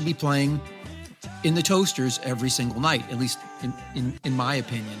that he should be playing in the Toasters every single night, at least in my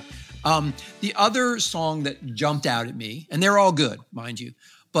opinion. The other song that jumped out at me, and they're all good, mind you,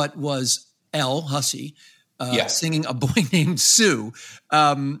 but was Elle Hussey singing A Boy Named Sue.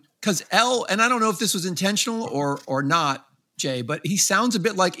 Because Elle, and I don't know if this was intentional or not, Jay, but he sounds a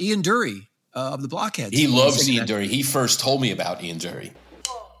bit like Ian Dury of the Blockheads. He loves Ian Dury. He first told me about Ian Dury.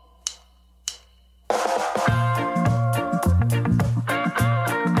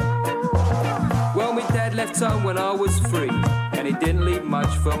 Well, my dad left home when I was 3, and he didn't leave much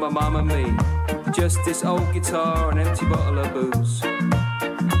for my mum and me. Just this old guitar and empty bottle of booze.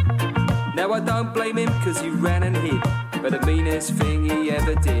 Now I don't blame him cause he ran and hid, but the meanest thing he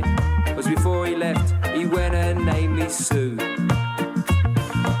ever did was before he left, he went and named me Sue.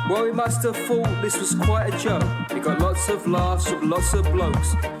 Well, he must have thought this was quite a joke. He got lots of laughs from lots of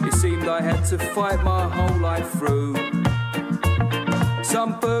blokes. It seemed I had to fight my whole life through.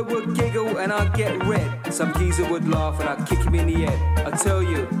 Some bird would giggle and I'd get red. Some geezer would laugh and I'd kick him in the head. I tell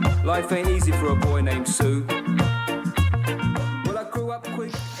you, life ain't easy for a boy named Sue. Well, I grew up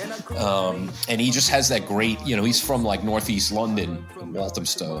quick and I grew up and he just has that great, he's from like Northeast London,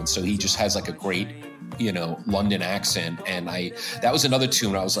 Walthamstow, and so he just has like a great, London accent. And that was another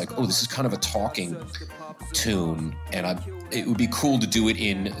tune I was like, oh, this is kind of a talking tune, and it would be cool to do it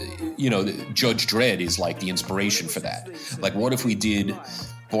in, Judge Dredd is like the inspiration for that. Like, what if we did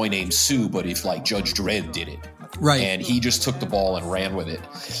Boy Named Sue, but if like Judge Dredd did it? Right. And he just took the ball and ran with it.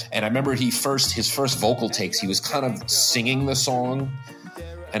 And I remember his first vocal takes, he was kind of singing the song,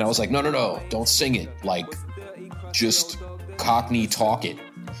 and I was like, no, don't sing it. Like, just Cockney talk it.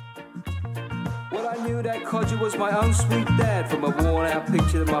 Well, I knew that Codger was my own sweet dad from a worn-out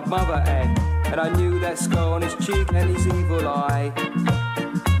picture that my mother had. And I knew that scar on his cheek and his evil eye.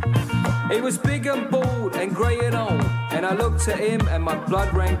 He was big and bald and grey and old, and I looked at him and my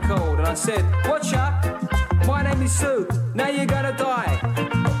blood ran cold. And I said, "Watcha, my name is Sue, now you're gonna die."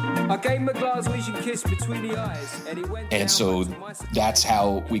 I gave him a Glaswegian kiss between the eyes, and he went. And so that's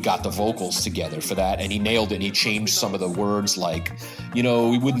how we got the vocals together for that, and he nailed it. And he changed some of the words, like, we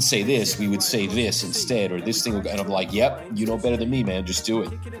wouldn't say this, we would say this instead, or this thing. And I'm like, yep, you know better than me, man, just do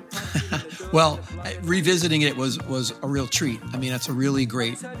it. Well, revisiting it was a real treat. I mean, that's a really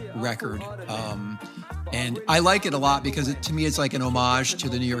great record. And I like it a lot because to me, it's like an homage to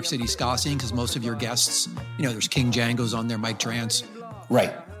the New York City ska scene, because most of your guests, there's King Django's on there, Mike Trance.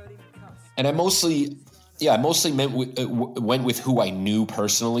 Right. And I mostly went with who I knew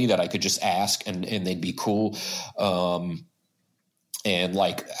personally that I could just ask and they'd be cool. And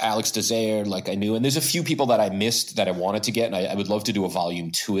like Alex Desire, like I knew. And there's a few people that I missed that I wanted to get. And I would love to do a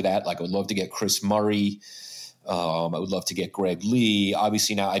volume 2 of that. Like I would love to get Chris Murray. I would love to get Greg Lee.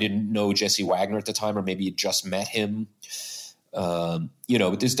 Obviously now I didn't know Jesse Wagner at the time, or maybe had just met him. But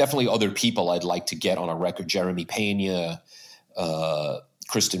there's definitely other people I'd like to get on a record. Jeremy Pena,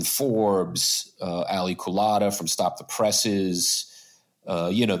 Kristen Forbes, Ali Kulata from Stop the Presses.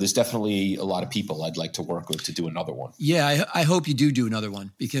 There's definitely a lot of people I'd like to work with to do another one. Yeah, I hope you do another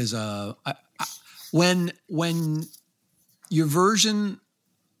one, because when your version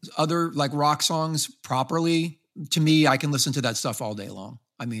other like rock songs properly, to me, I can listen to that stuff all day long.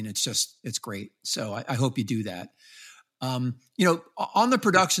 I mean, it's great. So I hope you do that. On the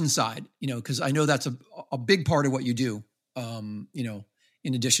production side, because I know that's a big part of what you do,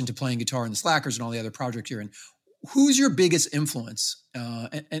 in addition to playing guitar in the Slackers and all the other projects you're in. Who's your biggest influence?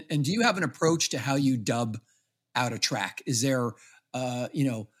 And do you have an approach to how you dub out a track? Is there, a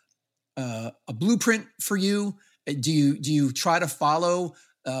blueprint for you? Do you try to follow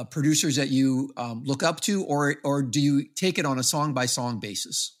producers that you look up to, or do you take it on a song by song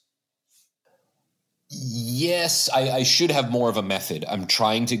basis? Yes, I should have more of a method. I'm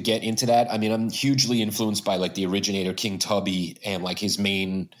trying to get into that. I mean, I'm hugely influenced by like the originator King Tubby and like his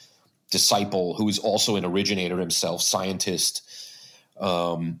main disciple, who is also an originator himself, scientist.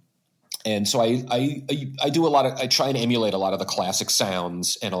 And so I do I try and emulate a lot of the classic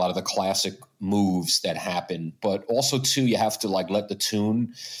sounds and a lot of the classic moves that happen. But also, too, you have to like let the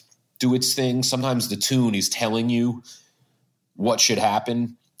tune do its thing. Sometimes the tune is telling you what should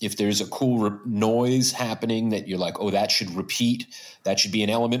happen. If there's a cool noise happening that you're like, oh, that should repeat, that should be an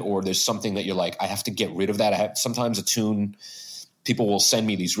element, or there's something that you're like, I have to get rid of that. Sometimes a tune, people will send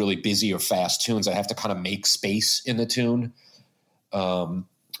me these really busy or fast tunes. I have to kind of make space in the tune.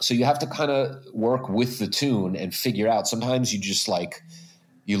 So you have to kind of work with the tune and figure out. Sometimes you just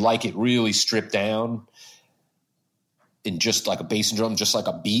you like it really stripped down in just like a bass and drum, just like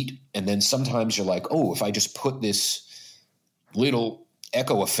a beat. And then sometimes you're like, oh, if I just put this little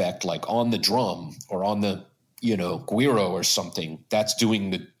echo effect like on the drum or on the, guiro or something, that's doing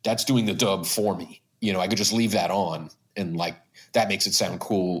the dub for me. I could just leave that on and like that makes it sound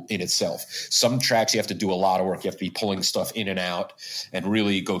cool in itself. Some tracks you have to do a lot of work. You have to be pulling stuff in and out and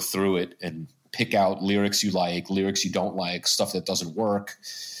really go through it and pick out lyrics you like, lyrics you don't like, stuff that doesn't work,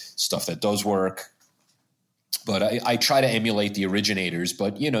 stuff that does work. But I try to emulate the originators,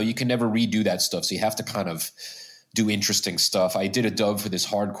 but you can never redo that stuff. So you have to kind of do interesting stuff. I did a dub for this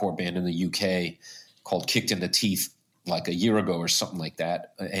hardcore band in the UK called Kicked in the Teeth like a year ago or something like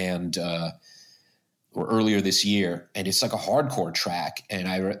that. And, or earlier this year, and it's like a hardcore track. And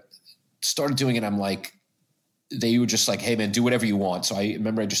I started doing it. I'm like, they were just like, hey man, do whatever you want. So I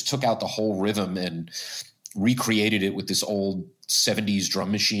remember I just took out the whole rhythm and recreated it with this old 70s drum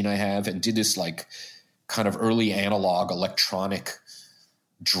machine I have and did this like kind of early analog electronic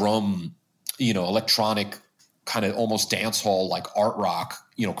drum, electronic kind of almost dance hall, like art rock,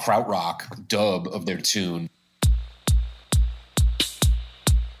 krautrock dub of their tune.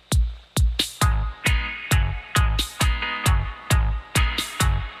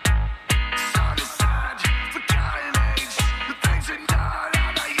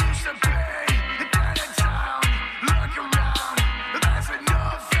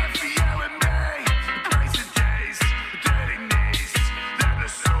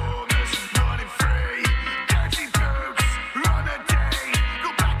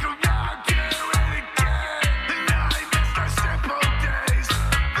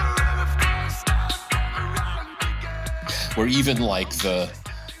 Where even like the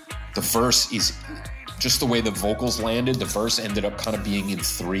verse is just the way the vocals landed. The verse ended up kind of being in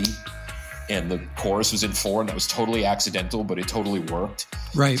 3 and the chorus was in 4, and that was totally accidental, but it totally worked.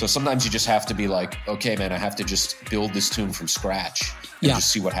 Right. So sometimes you just have to be like, okay, man, I have to just build this tune from scratch and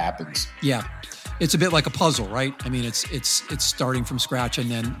just see what happens. Yeah. It's a bit like a puzzle, right? I mean, it's starting from scratch. And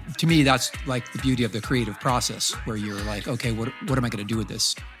then to me, that's like the beauty of the creative process where you're like, okay, what am I going to do with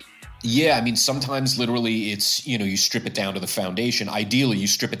this? Yeah, I mean, sometimes literally it's, you strip it down to the foundation. Ideally, you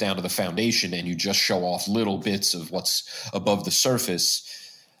strip it down to the foundation and you just show off little bits of what's above the surface.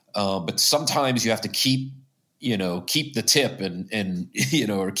 But sometimes you have to keep the tip and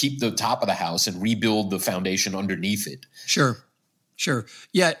or keep the top of the house and rebuild the foundation underneath it. Sure.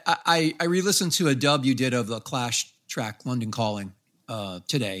 Yeah, I re-listened to a dub you did of the Clash track, London Calling,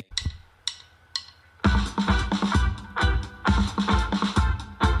 today.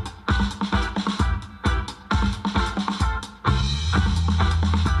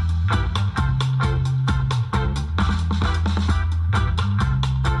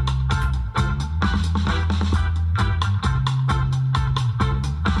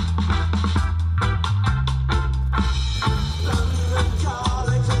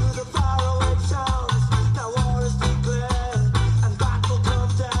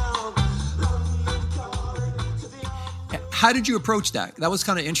 How did you approach that? That was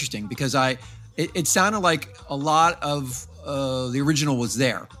kind of interesting because it sounded like a lot of the original was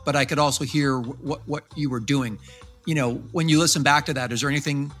there, but I could also hear what you were doing. When you listen back to that, is there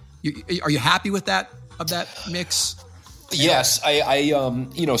anything? Are you happy with that mix? Yes, I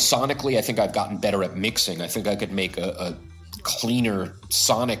sonically, I think I've gotten better at mixing. I think I could make a cleaner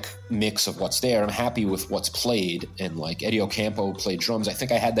sonic mix of what's there. I'm happy with what's played, and like Eddie Ocampo played drums. I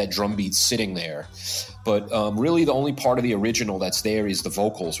think I had that drum beat sitting there, but really the only part of the original that's there is the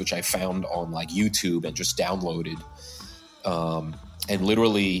vocals, which I found on like YouTube and just downloaded, and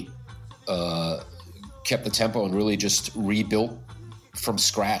literally kept the tempo and really just rebuilt from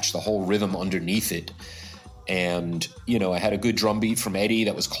scratch the whole rhythm underneath it. And I had a good drum beat from Eddie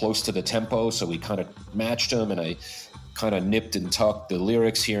that was close to the tempo, so we kind of matched him, and I kind of nipped and tucked the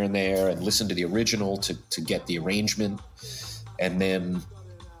lyrics here and there and listened to the original to get the arrangement. And then,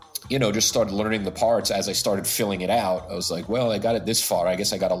 just started learning the parts. As I started filling it out, I was like, well, I got it this far. I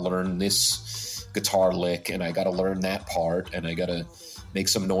guess I got to learn this guitar lick, and I got to learn that part, and I got to make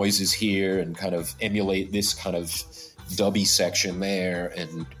some noises here and kind of emulate this kind of dubby section there.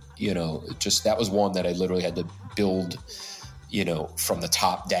 And, You know, that was one that I literally had to build, you know, from the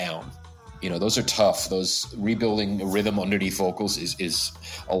top down. You know, those are tough. Those rebuilding a rhythm underneath vocals is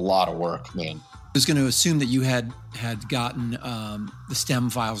a lot of work, man. I was going to assume that you had gotten the stem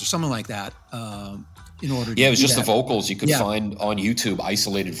files or something like that in order to it was do just that. The vocals you could find on YouTube,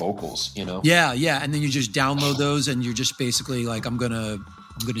 isolated vocals, you know? Yeah, and then you just download those and you're just basically like, I'm gonna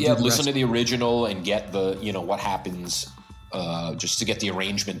do the listen rest. to the original and get the, you know, what happens just to get the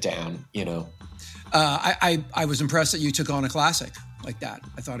arrangement down, you know? I was impressed that you took on a classic like that.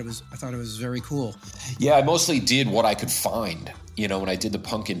 I thought it was very cool. Yeah, I mostly did what I could find. You know, when I did the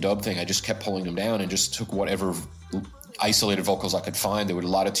punk and dub thing, I just kept pulling them down and just took whatever isolated vocals I could find. There were a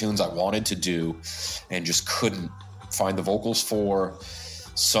lot of tunes I wanted to do and just couldn't find the vocals for.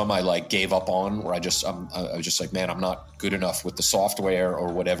 Some I like gave up on, where I was just like, man, I'm not good enough with the software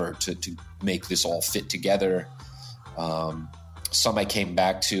or whatever to make this all fit together. Some I came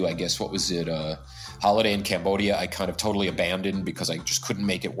back to, I guess, what was it? Holiday in Cambodia, I kind of totally abandoned because I just couldn't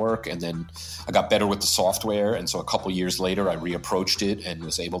make it work. And then I got better with the software. And so a couple years later, I reapproached it and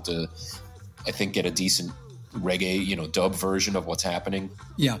was able to, I think, get a decent reggae, you know, dub version of what's happening.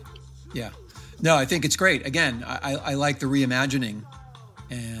 Yeah. No, I think it's great. Again, I like the reimagining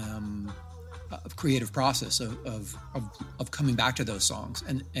of creative process of coming back to those songs.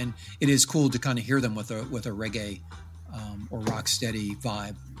 And it is cool to kind of hear them with a reggae or rock steady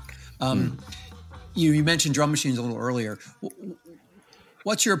vibe. You mentioned drum machines a little earlier.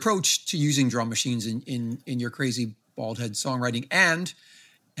 What's your approach to using drum machines in your Crazy Bald Head songwriting? And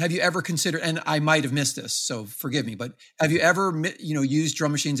have you ever considered, and I might have missed this, so forgive me, but have you ever, you know, used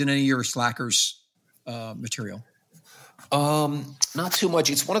drum machines in any of your Slackers material? Not too much.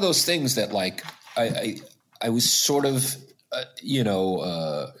 It's one of those things that, like, I was sort of, you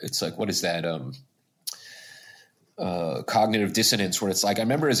know, it's like, what is that? Cognitive dissonance, where it's like, I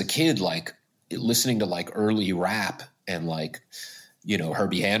remember as a kid, like, listening to like early rap and like, you know,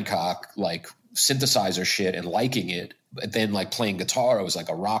 Herbie Hancock, like synthesizer shit and liking it. But then like playing guitar, I was like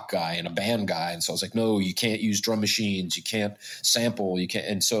a rock guy and a band guy. And so I was like, no, you can't use drum machines. You can't sample. You can't.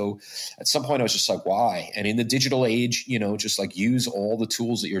 And so at some point I was just like, why? And in the digital age, you know, just like use all the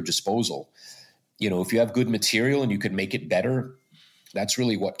tools at your disposal. You know, if you have good material and you can make it better, that's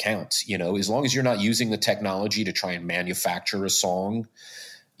really what counts. You know, as long as you're not using the technology to try and manufacture a song,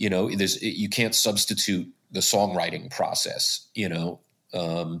 you know, you can't substitute the songwriting process, you know?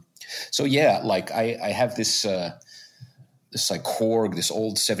 So yeah, like I have this like Korg, this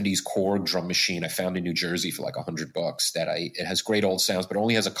old 70s Korg drum machine I found in New Jersey for like $100 it has great old sounds, but it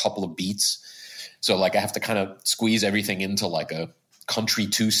only has a couple of beats. So like I have to kind of squeeze everything into like a country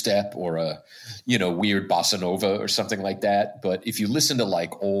two-step or a, you know, weird bossa nova or something like that. But if you listen to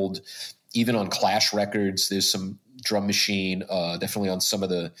like old, even on Clash records, there's some drum machine, definitely on some of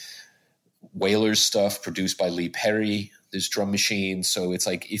the Wailers stuff produced by Lee Perry, there's drum machines. So it's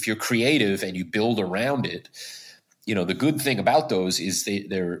like, if you're creative and you build around it, you know, the good thing about those is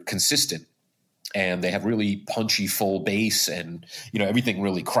they're consistent and they have really punchy full bass and, you know, everything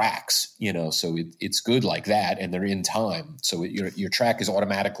really cracks, you know, so it's good like that. And they're in time. So your track is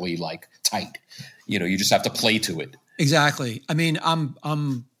automatically like tight, you know, you just have to play to it. Exactly. I mean,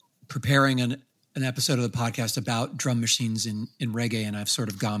 I'm preparing an episode of the podcast about drum machines in reggae, and I've sort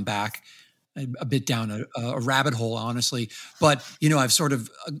of gone back a bit down a rabbit hole, honestly. But, you know, I've sort of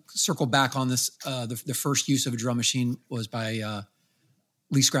circled back on this. The first use of a drum machine was by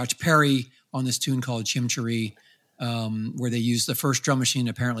Lee Scratch Perry on this tune called Chimchuree, where they used the first drum machine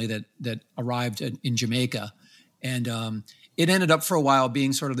apparently that arrived in Jamaica. And it ended up for a while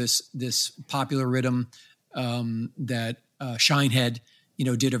being sort of this popular rhythm that Shinehead, you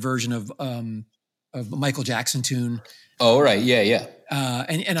know, did a version of a Michael Jackson tune. Oh, right. Yeah.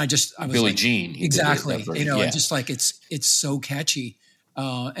 And I was Billie like, Jean. Exactly. You know, yeah. And just like, it's so catchy.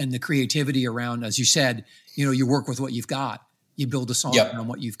 And the creativity around, as you said, you know, you work with what you've got, you build a song around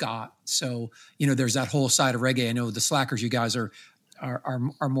what you've got. So, you know, there's that whole side of reggae. I know the Slackers, you guys are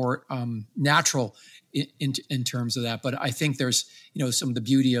more natural in terms of that. But I think there's, you know, some of the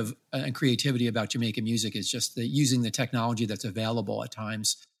beauty of and creativity about Jamaican music is just using the technology that's available at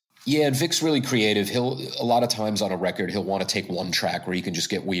times. Yeah, and Vic's really creative. A lot of times on a record, he'll want to take one track where he can just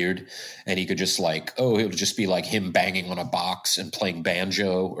get weird, and he could just like, it'll just be like him banging on a box and playing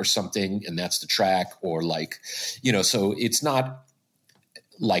banjo or something, and that's the track. Or like, you know, so it's not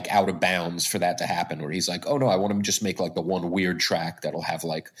like out of bounds for that to happen, where he's like, oh no, I want to just make like the one weird track that'll have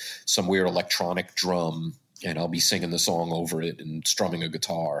like some weird electronic drum, and I'll be singing the song over it and strumming a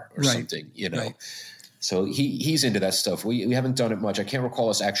guitar or something, you know. Right. So he's into that stuff. We haven't done it much. I can't recall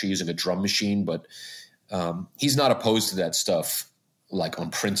us actually using a drum machine, but he's not opposed to that stuff. like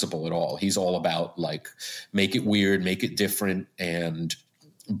on principle at all. He's all about like make it weird, make it different, and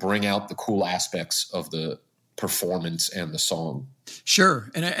bring out the cool aspects of the performance and the song.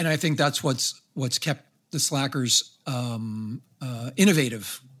 Sure, and I think that's what's kept the Slackers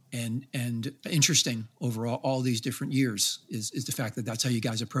innovative and interesting over all these different years is the fact that that's how you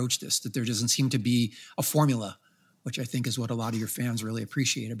guys approach this. That there doesn't seem to be a formula, which I think is what a lot of your fans really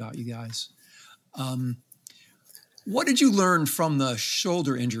appreciate about you guys. What did you learn from the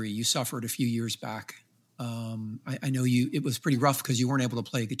shoulder injury you suffered a few years back? I know it was pretty rough because you weren't able to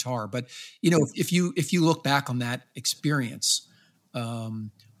play guitar, but if you look back on that experience,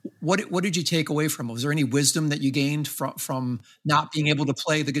 what did you take away from it? Was there any wisdom that you gained from not being able to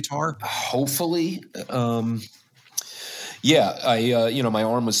play the guitar? Hopefully. Yeah, my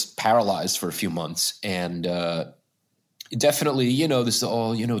arm was paralyzed for a few months, and definitely, this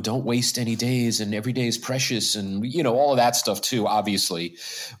don't waste any days, and every day is precious, and all of that stuff too, obviously,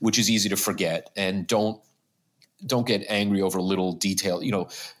 which is easy to forget. And don't get angry over little detail.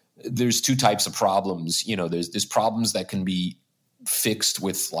 There's two types of problems. There's problems that can be fixed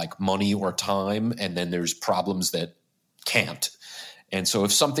with like money or time, and then there's problems that can't. And so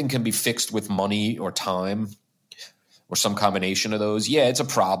if something can be fixed with money or time or some combination of those, yeah, it's a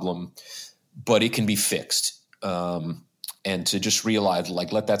problem, but it can be fixed. And to just realize,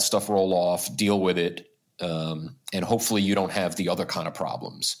 like, let that stuff roll off, deal with it, and hopefully you don't have the other kind of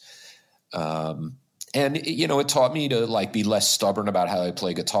problems. And it taught me to like be less stubborn about how I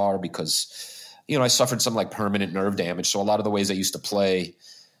play guitar because I suffered some like permanent nerve damage. So a lot of the ways I used to play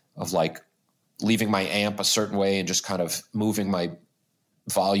of like leaving my amp a certain way and just kind of moving my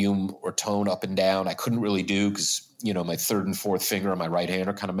volume or tone up and down, I couldn't really do because, my third and fourth finger on my right hand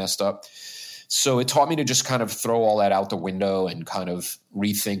are kind of messed up. So it taught me to just kind of throw all that out the window and kind of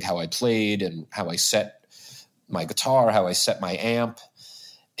rethink how I played and how I set my guitar, how I set my amp.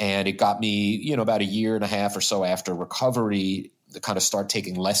 And it got me, about a year and a half or so after recovery to kind of start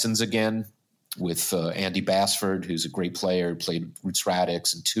taking lessons again with Andy Basford, who's a great player, played Roots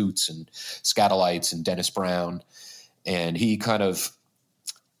Radics and Toots and Scatolites and Dennis Brown. And he kind of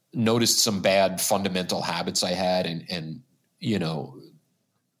noticed some bad fundamental habits I had and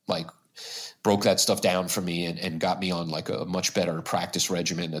like broke that stuff down for me and got me on like a much better practice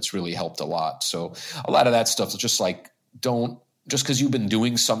regimen that's really helped a lot. So a lot of that stuff is just like, just because you've been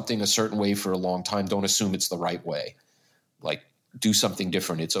doing something a certain way for a long time, don't assume it's the right way. Like, do something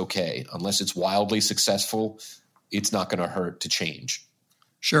different. It's okay. Unless it's wildly successful, it's not going to hurt to change.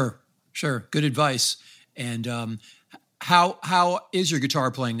 Sure. Good advice. And how is your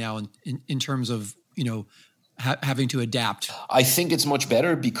guitar playing now in terms of, having to adapt? I think it's much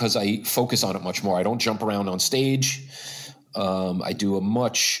better because I focus on it much more. I don't jump around on stage. I do a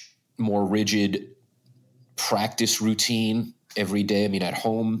much more rigid practice routine every day. I mean, at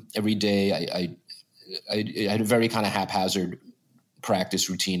home every day, I had a very kind of haphazard practice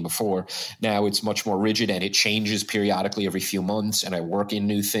routine before. Now it's much more rigid and it changes periodically every few months, and I work in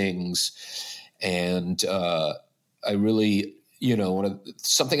new things. And I really,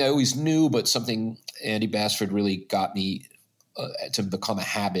 something I always knew, but something Andy Basford really got me to become a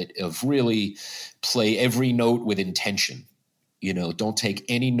habit of really play every note with intention. Don't take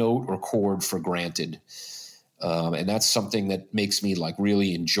any note or chord for granted. And that's something that makes me like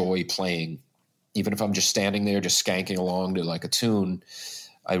really enjoy playing. Even if I'm just standing there, just skanking along to like a tune,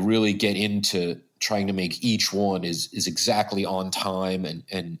 I really get into trying to make each one is exactly on time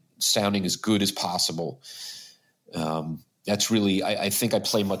and sounding as good as possible. That's really, I think I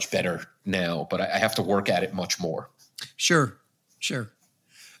play much better now, but I have to work at it much more. Sure.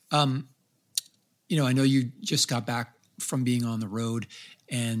 I know you just got back from being on the road,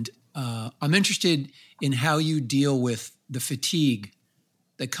 and I'm interested in how you deal with the fatigue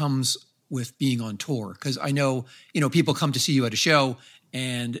that comes with being on tour. Because I know, people come to see you at a show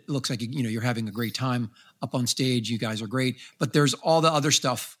and it looks like, you're having a great time up on stage. You guys are great, but there's all the other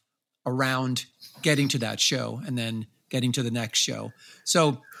stuff around getting to that show and then getting to the next show.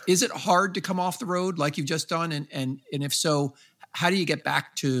 So is it hard to come off the road like you've just done? And if so, how do you get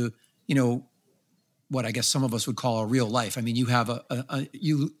back to, what I guess some of us would call a real life? I mean, you have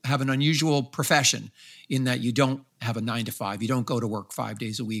you have an unusual profession in that you don't have a 9 to 5. You don't go to work 5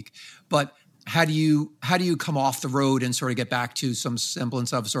 days a week. But how do you come off the road and sort of get back to some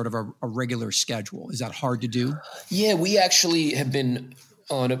semblance of sort of a regular schedule? Is that hard to do? Yeah, we actually have been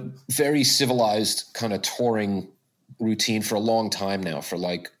on a very civilized kind of touring routine for a long time now, for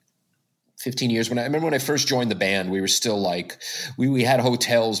like 15 years. I remember when I first joined the band, we were still like, we had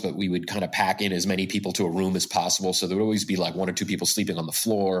hotels, but we would kind of pack in as many people to a room as possible. So there would always be like 1 or 2 people sleeping on the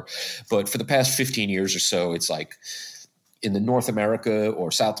floor. But for the past 15 years or so, it's like, in the North America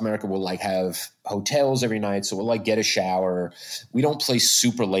or South America, we'll like have hotels every night. So we'll like get a shower. We don't play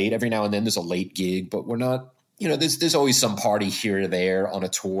super late. Every now and then there's a late gig, but we're not, there's always some party here or there on a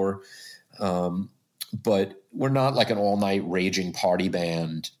tour. But we're not like an all night raging party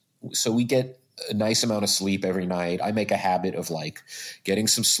band. So we get a nice amount of sleep every night. I make a habit of like getting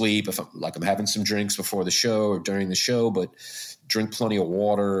some sleep if I'm having some drinks before the show or during the show, but drink plenty of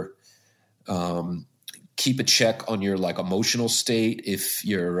water. Keep a check on your like emotional state. If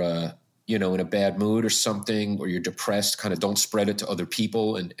you're, in a bad mood or something, or you're depressed, kind of don't spread it to other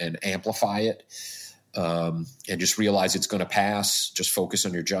people and amplify it. And just realize it's going to pass. Just focus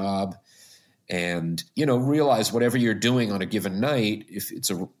on your job. And, realize whatever you're doing on a given night, if it's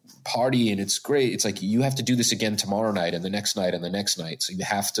a party and it's great, it's like you have to do this again tomorrow night and the next night and the next night. So you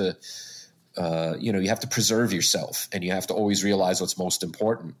have to, you have to preserve yourself, and you have to always realize what's most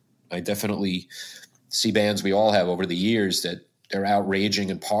important. I definitely see bands we all have over the years that they're out raging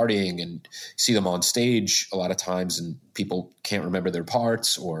and partying, and see them on stage a lot of times and people can't remember their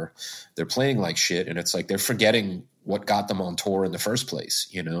parts, or they're playing like shit. And it's like they're forgetting what got them on tour in the first place,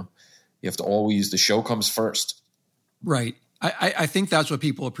 You have to always, the show comes first. Right. I think that's what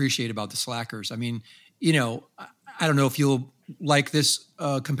people appreciate about the Slackers. I mean, I don't know if you'll like this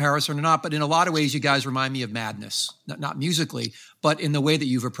comparison or not, but in a lot of ways, you guys remind me of Madness, not musically, but in the way that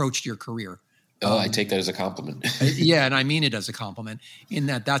you've approached your career. Oh, I take that as a compliment. Yeah, and I mean it as a compliment, in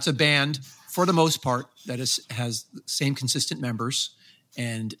that's a band, for the most part, that has the same consistent members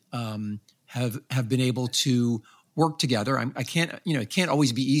and have been able to work together. I can't, it can't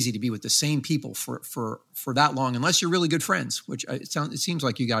always be easy to be with the same people for that long, unless you're really good friends, which it seems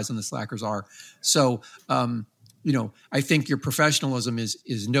like you guys on the Slackers are. So, I think your professionalism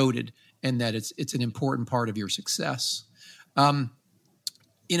is noted, and that it's an important part of your success.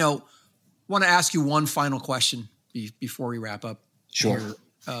 Want to ask you one final question before we wrap up. Sure.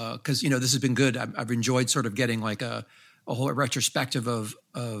 Because this has been good. I've enjoyed sort of getting like a whole retrospective of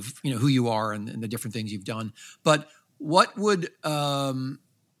who you are and the different things you've done. But what would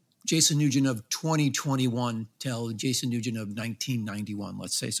Jason Nugent of 2021 tell Jason Nugent of 1991,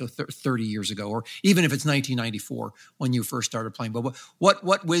 let's say, so 30 years ago, or even if it's 1994 when you first started playing? But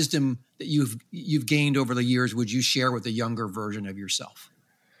what wisdom that you've gained over the years would you share with a younger version of yourself?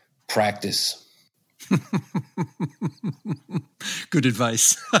 Practice. Good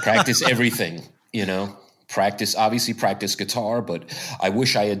advice. Practice everything, practice guitar, but I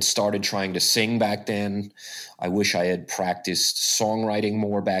wish I had started trying to sing back then. I wish I had practiced songwriting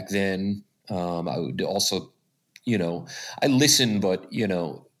more back then. I would also, I listen, but,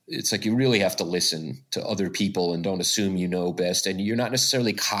 it's like you really have to listen to other people and don't assume you know best. And you're not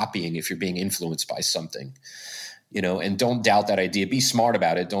necessarily copying if you're being influenced by something, and don't doubt that idea. Be smart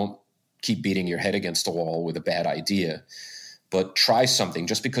about it. Don't keep beating your head against the wall with a bad idea. But try something.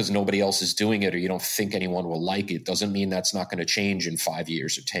 Just because nobody else is doing it or you don't think anyone will like it doesn't mean that's not going to change in 5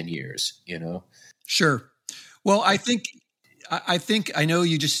 years or 10 years, Sure. Well, I think I know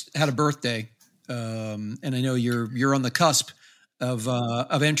you just had a birthday, and I know you're on the cusp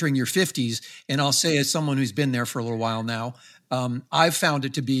of entering your 50s. And I'll say, as someone who's been there for a little while now, I've found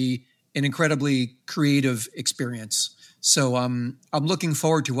it to be an incredibly creative experience. So I'm looking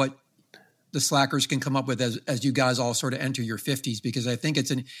forward to what the Slackers can come up with as you guys all sort of enter your 50s, because I think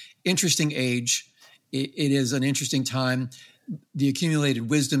it's an interesting age. It is an interesting time. The accumulated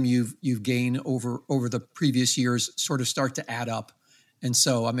wisdom you've gained over the previous years sort of start to add up. And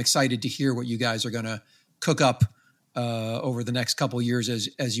so I'm excited to hear what you guys are going to cook up over the next couple of years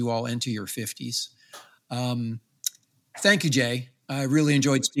as you all enter your 50s. Thank you, Jay. I really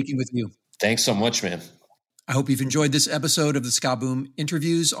enjoyed speaking with you. Thanks so much, man. I hope you've enjoyed this episode of the Ska Boom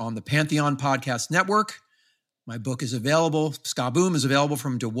Interviews on the Pantheon Podcast Network. My book is available. Ska Boom is available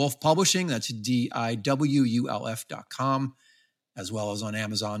from DeWolf Publishing. That's DIWULF.com, as well as on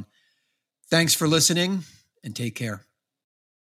Amazon. Thanks for listening, and take care.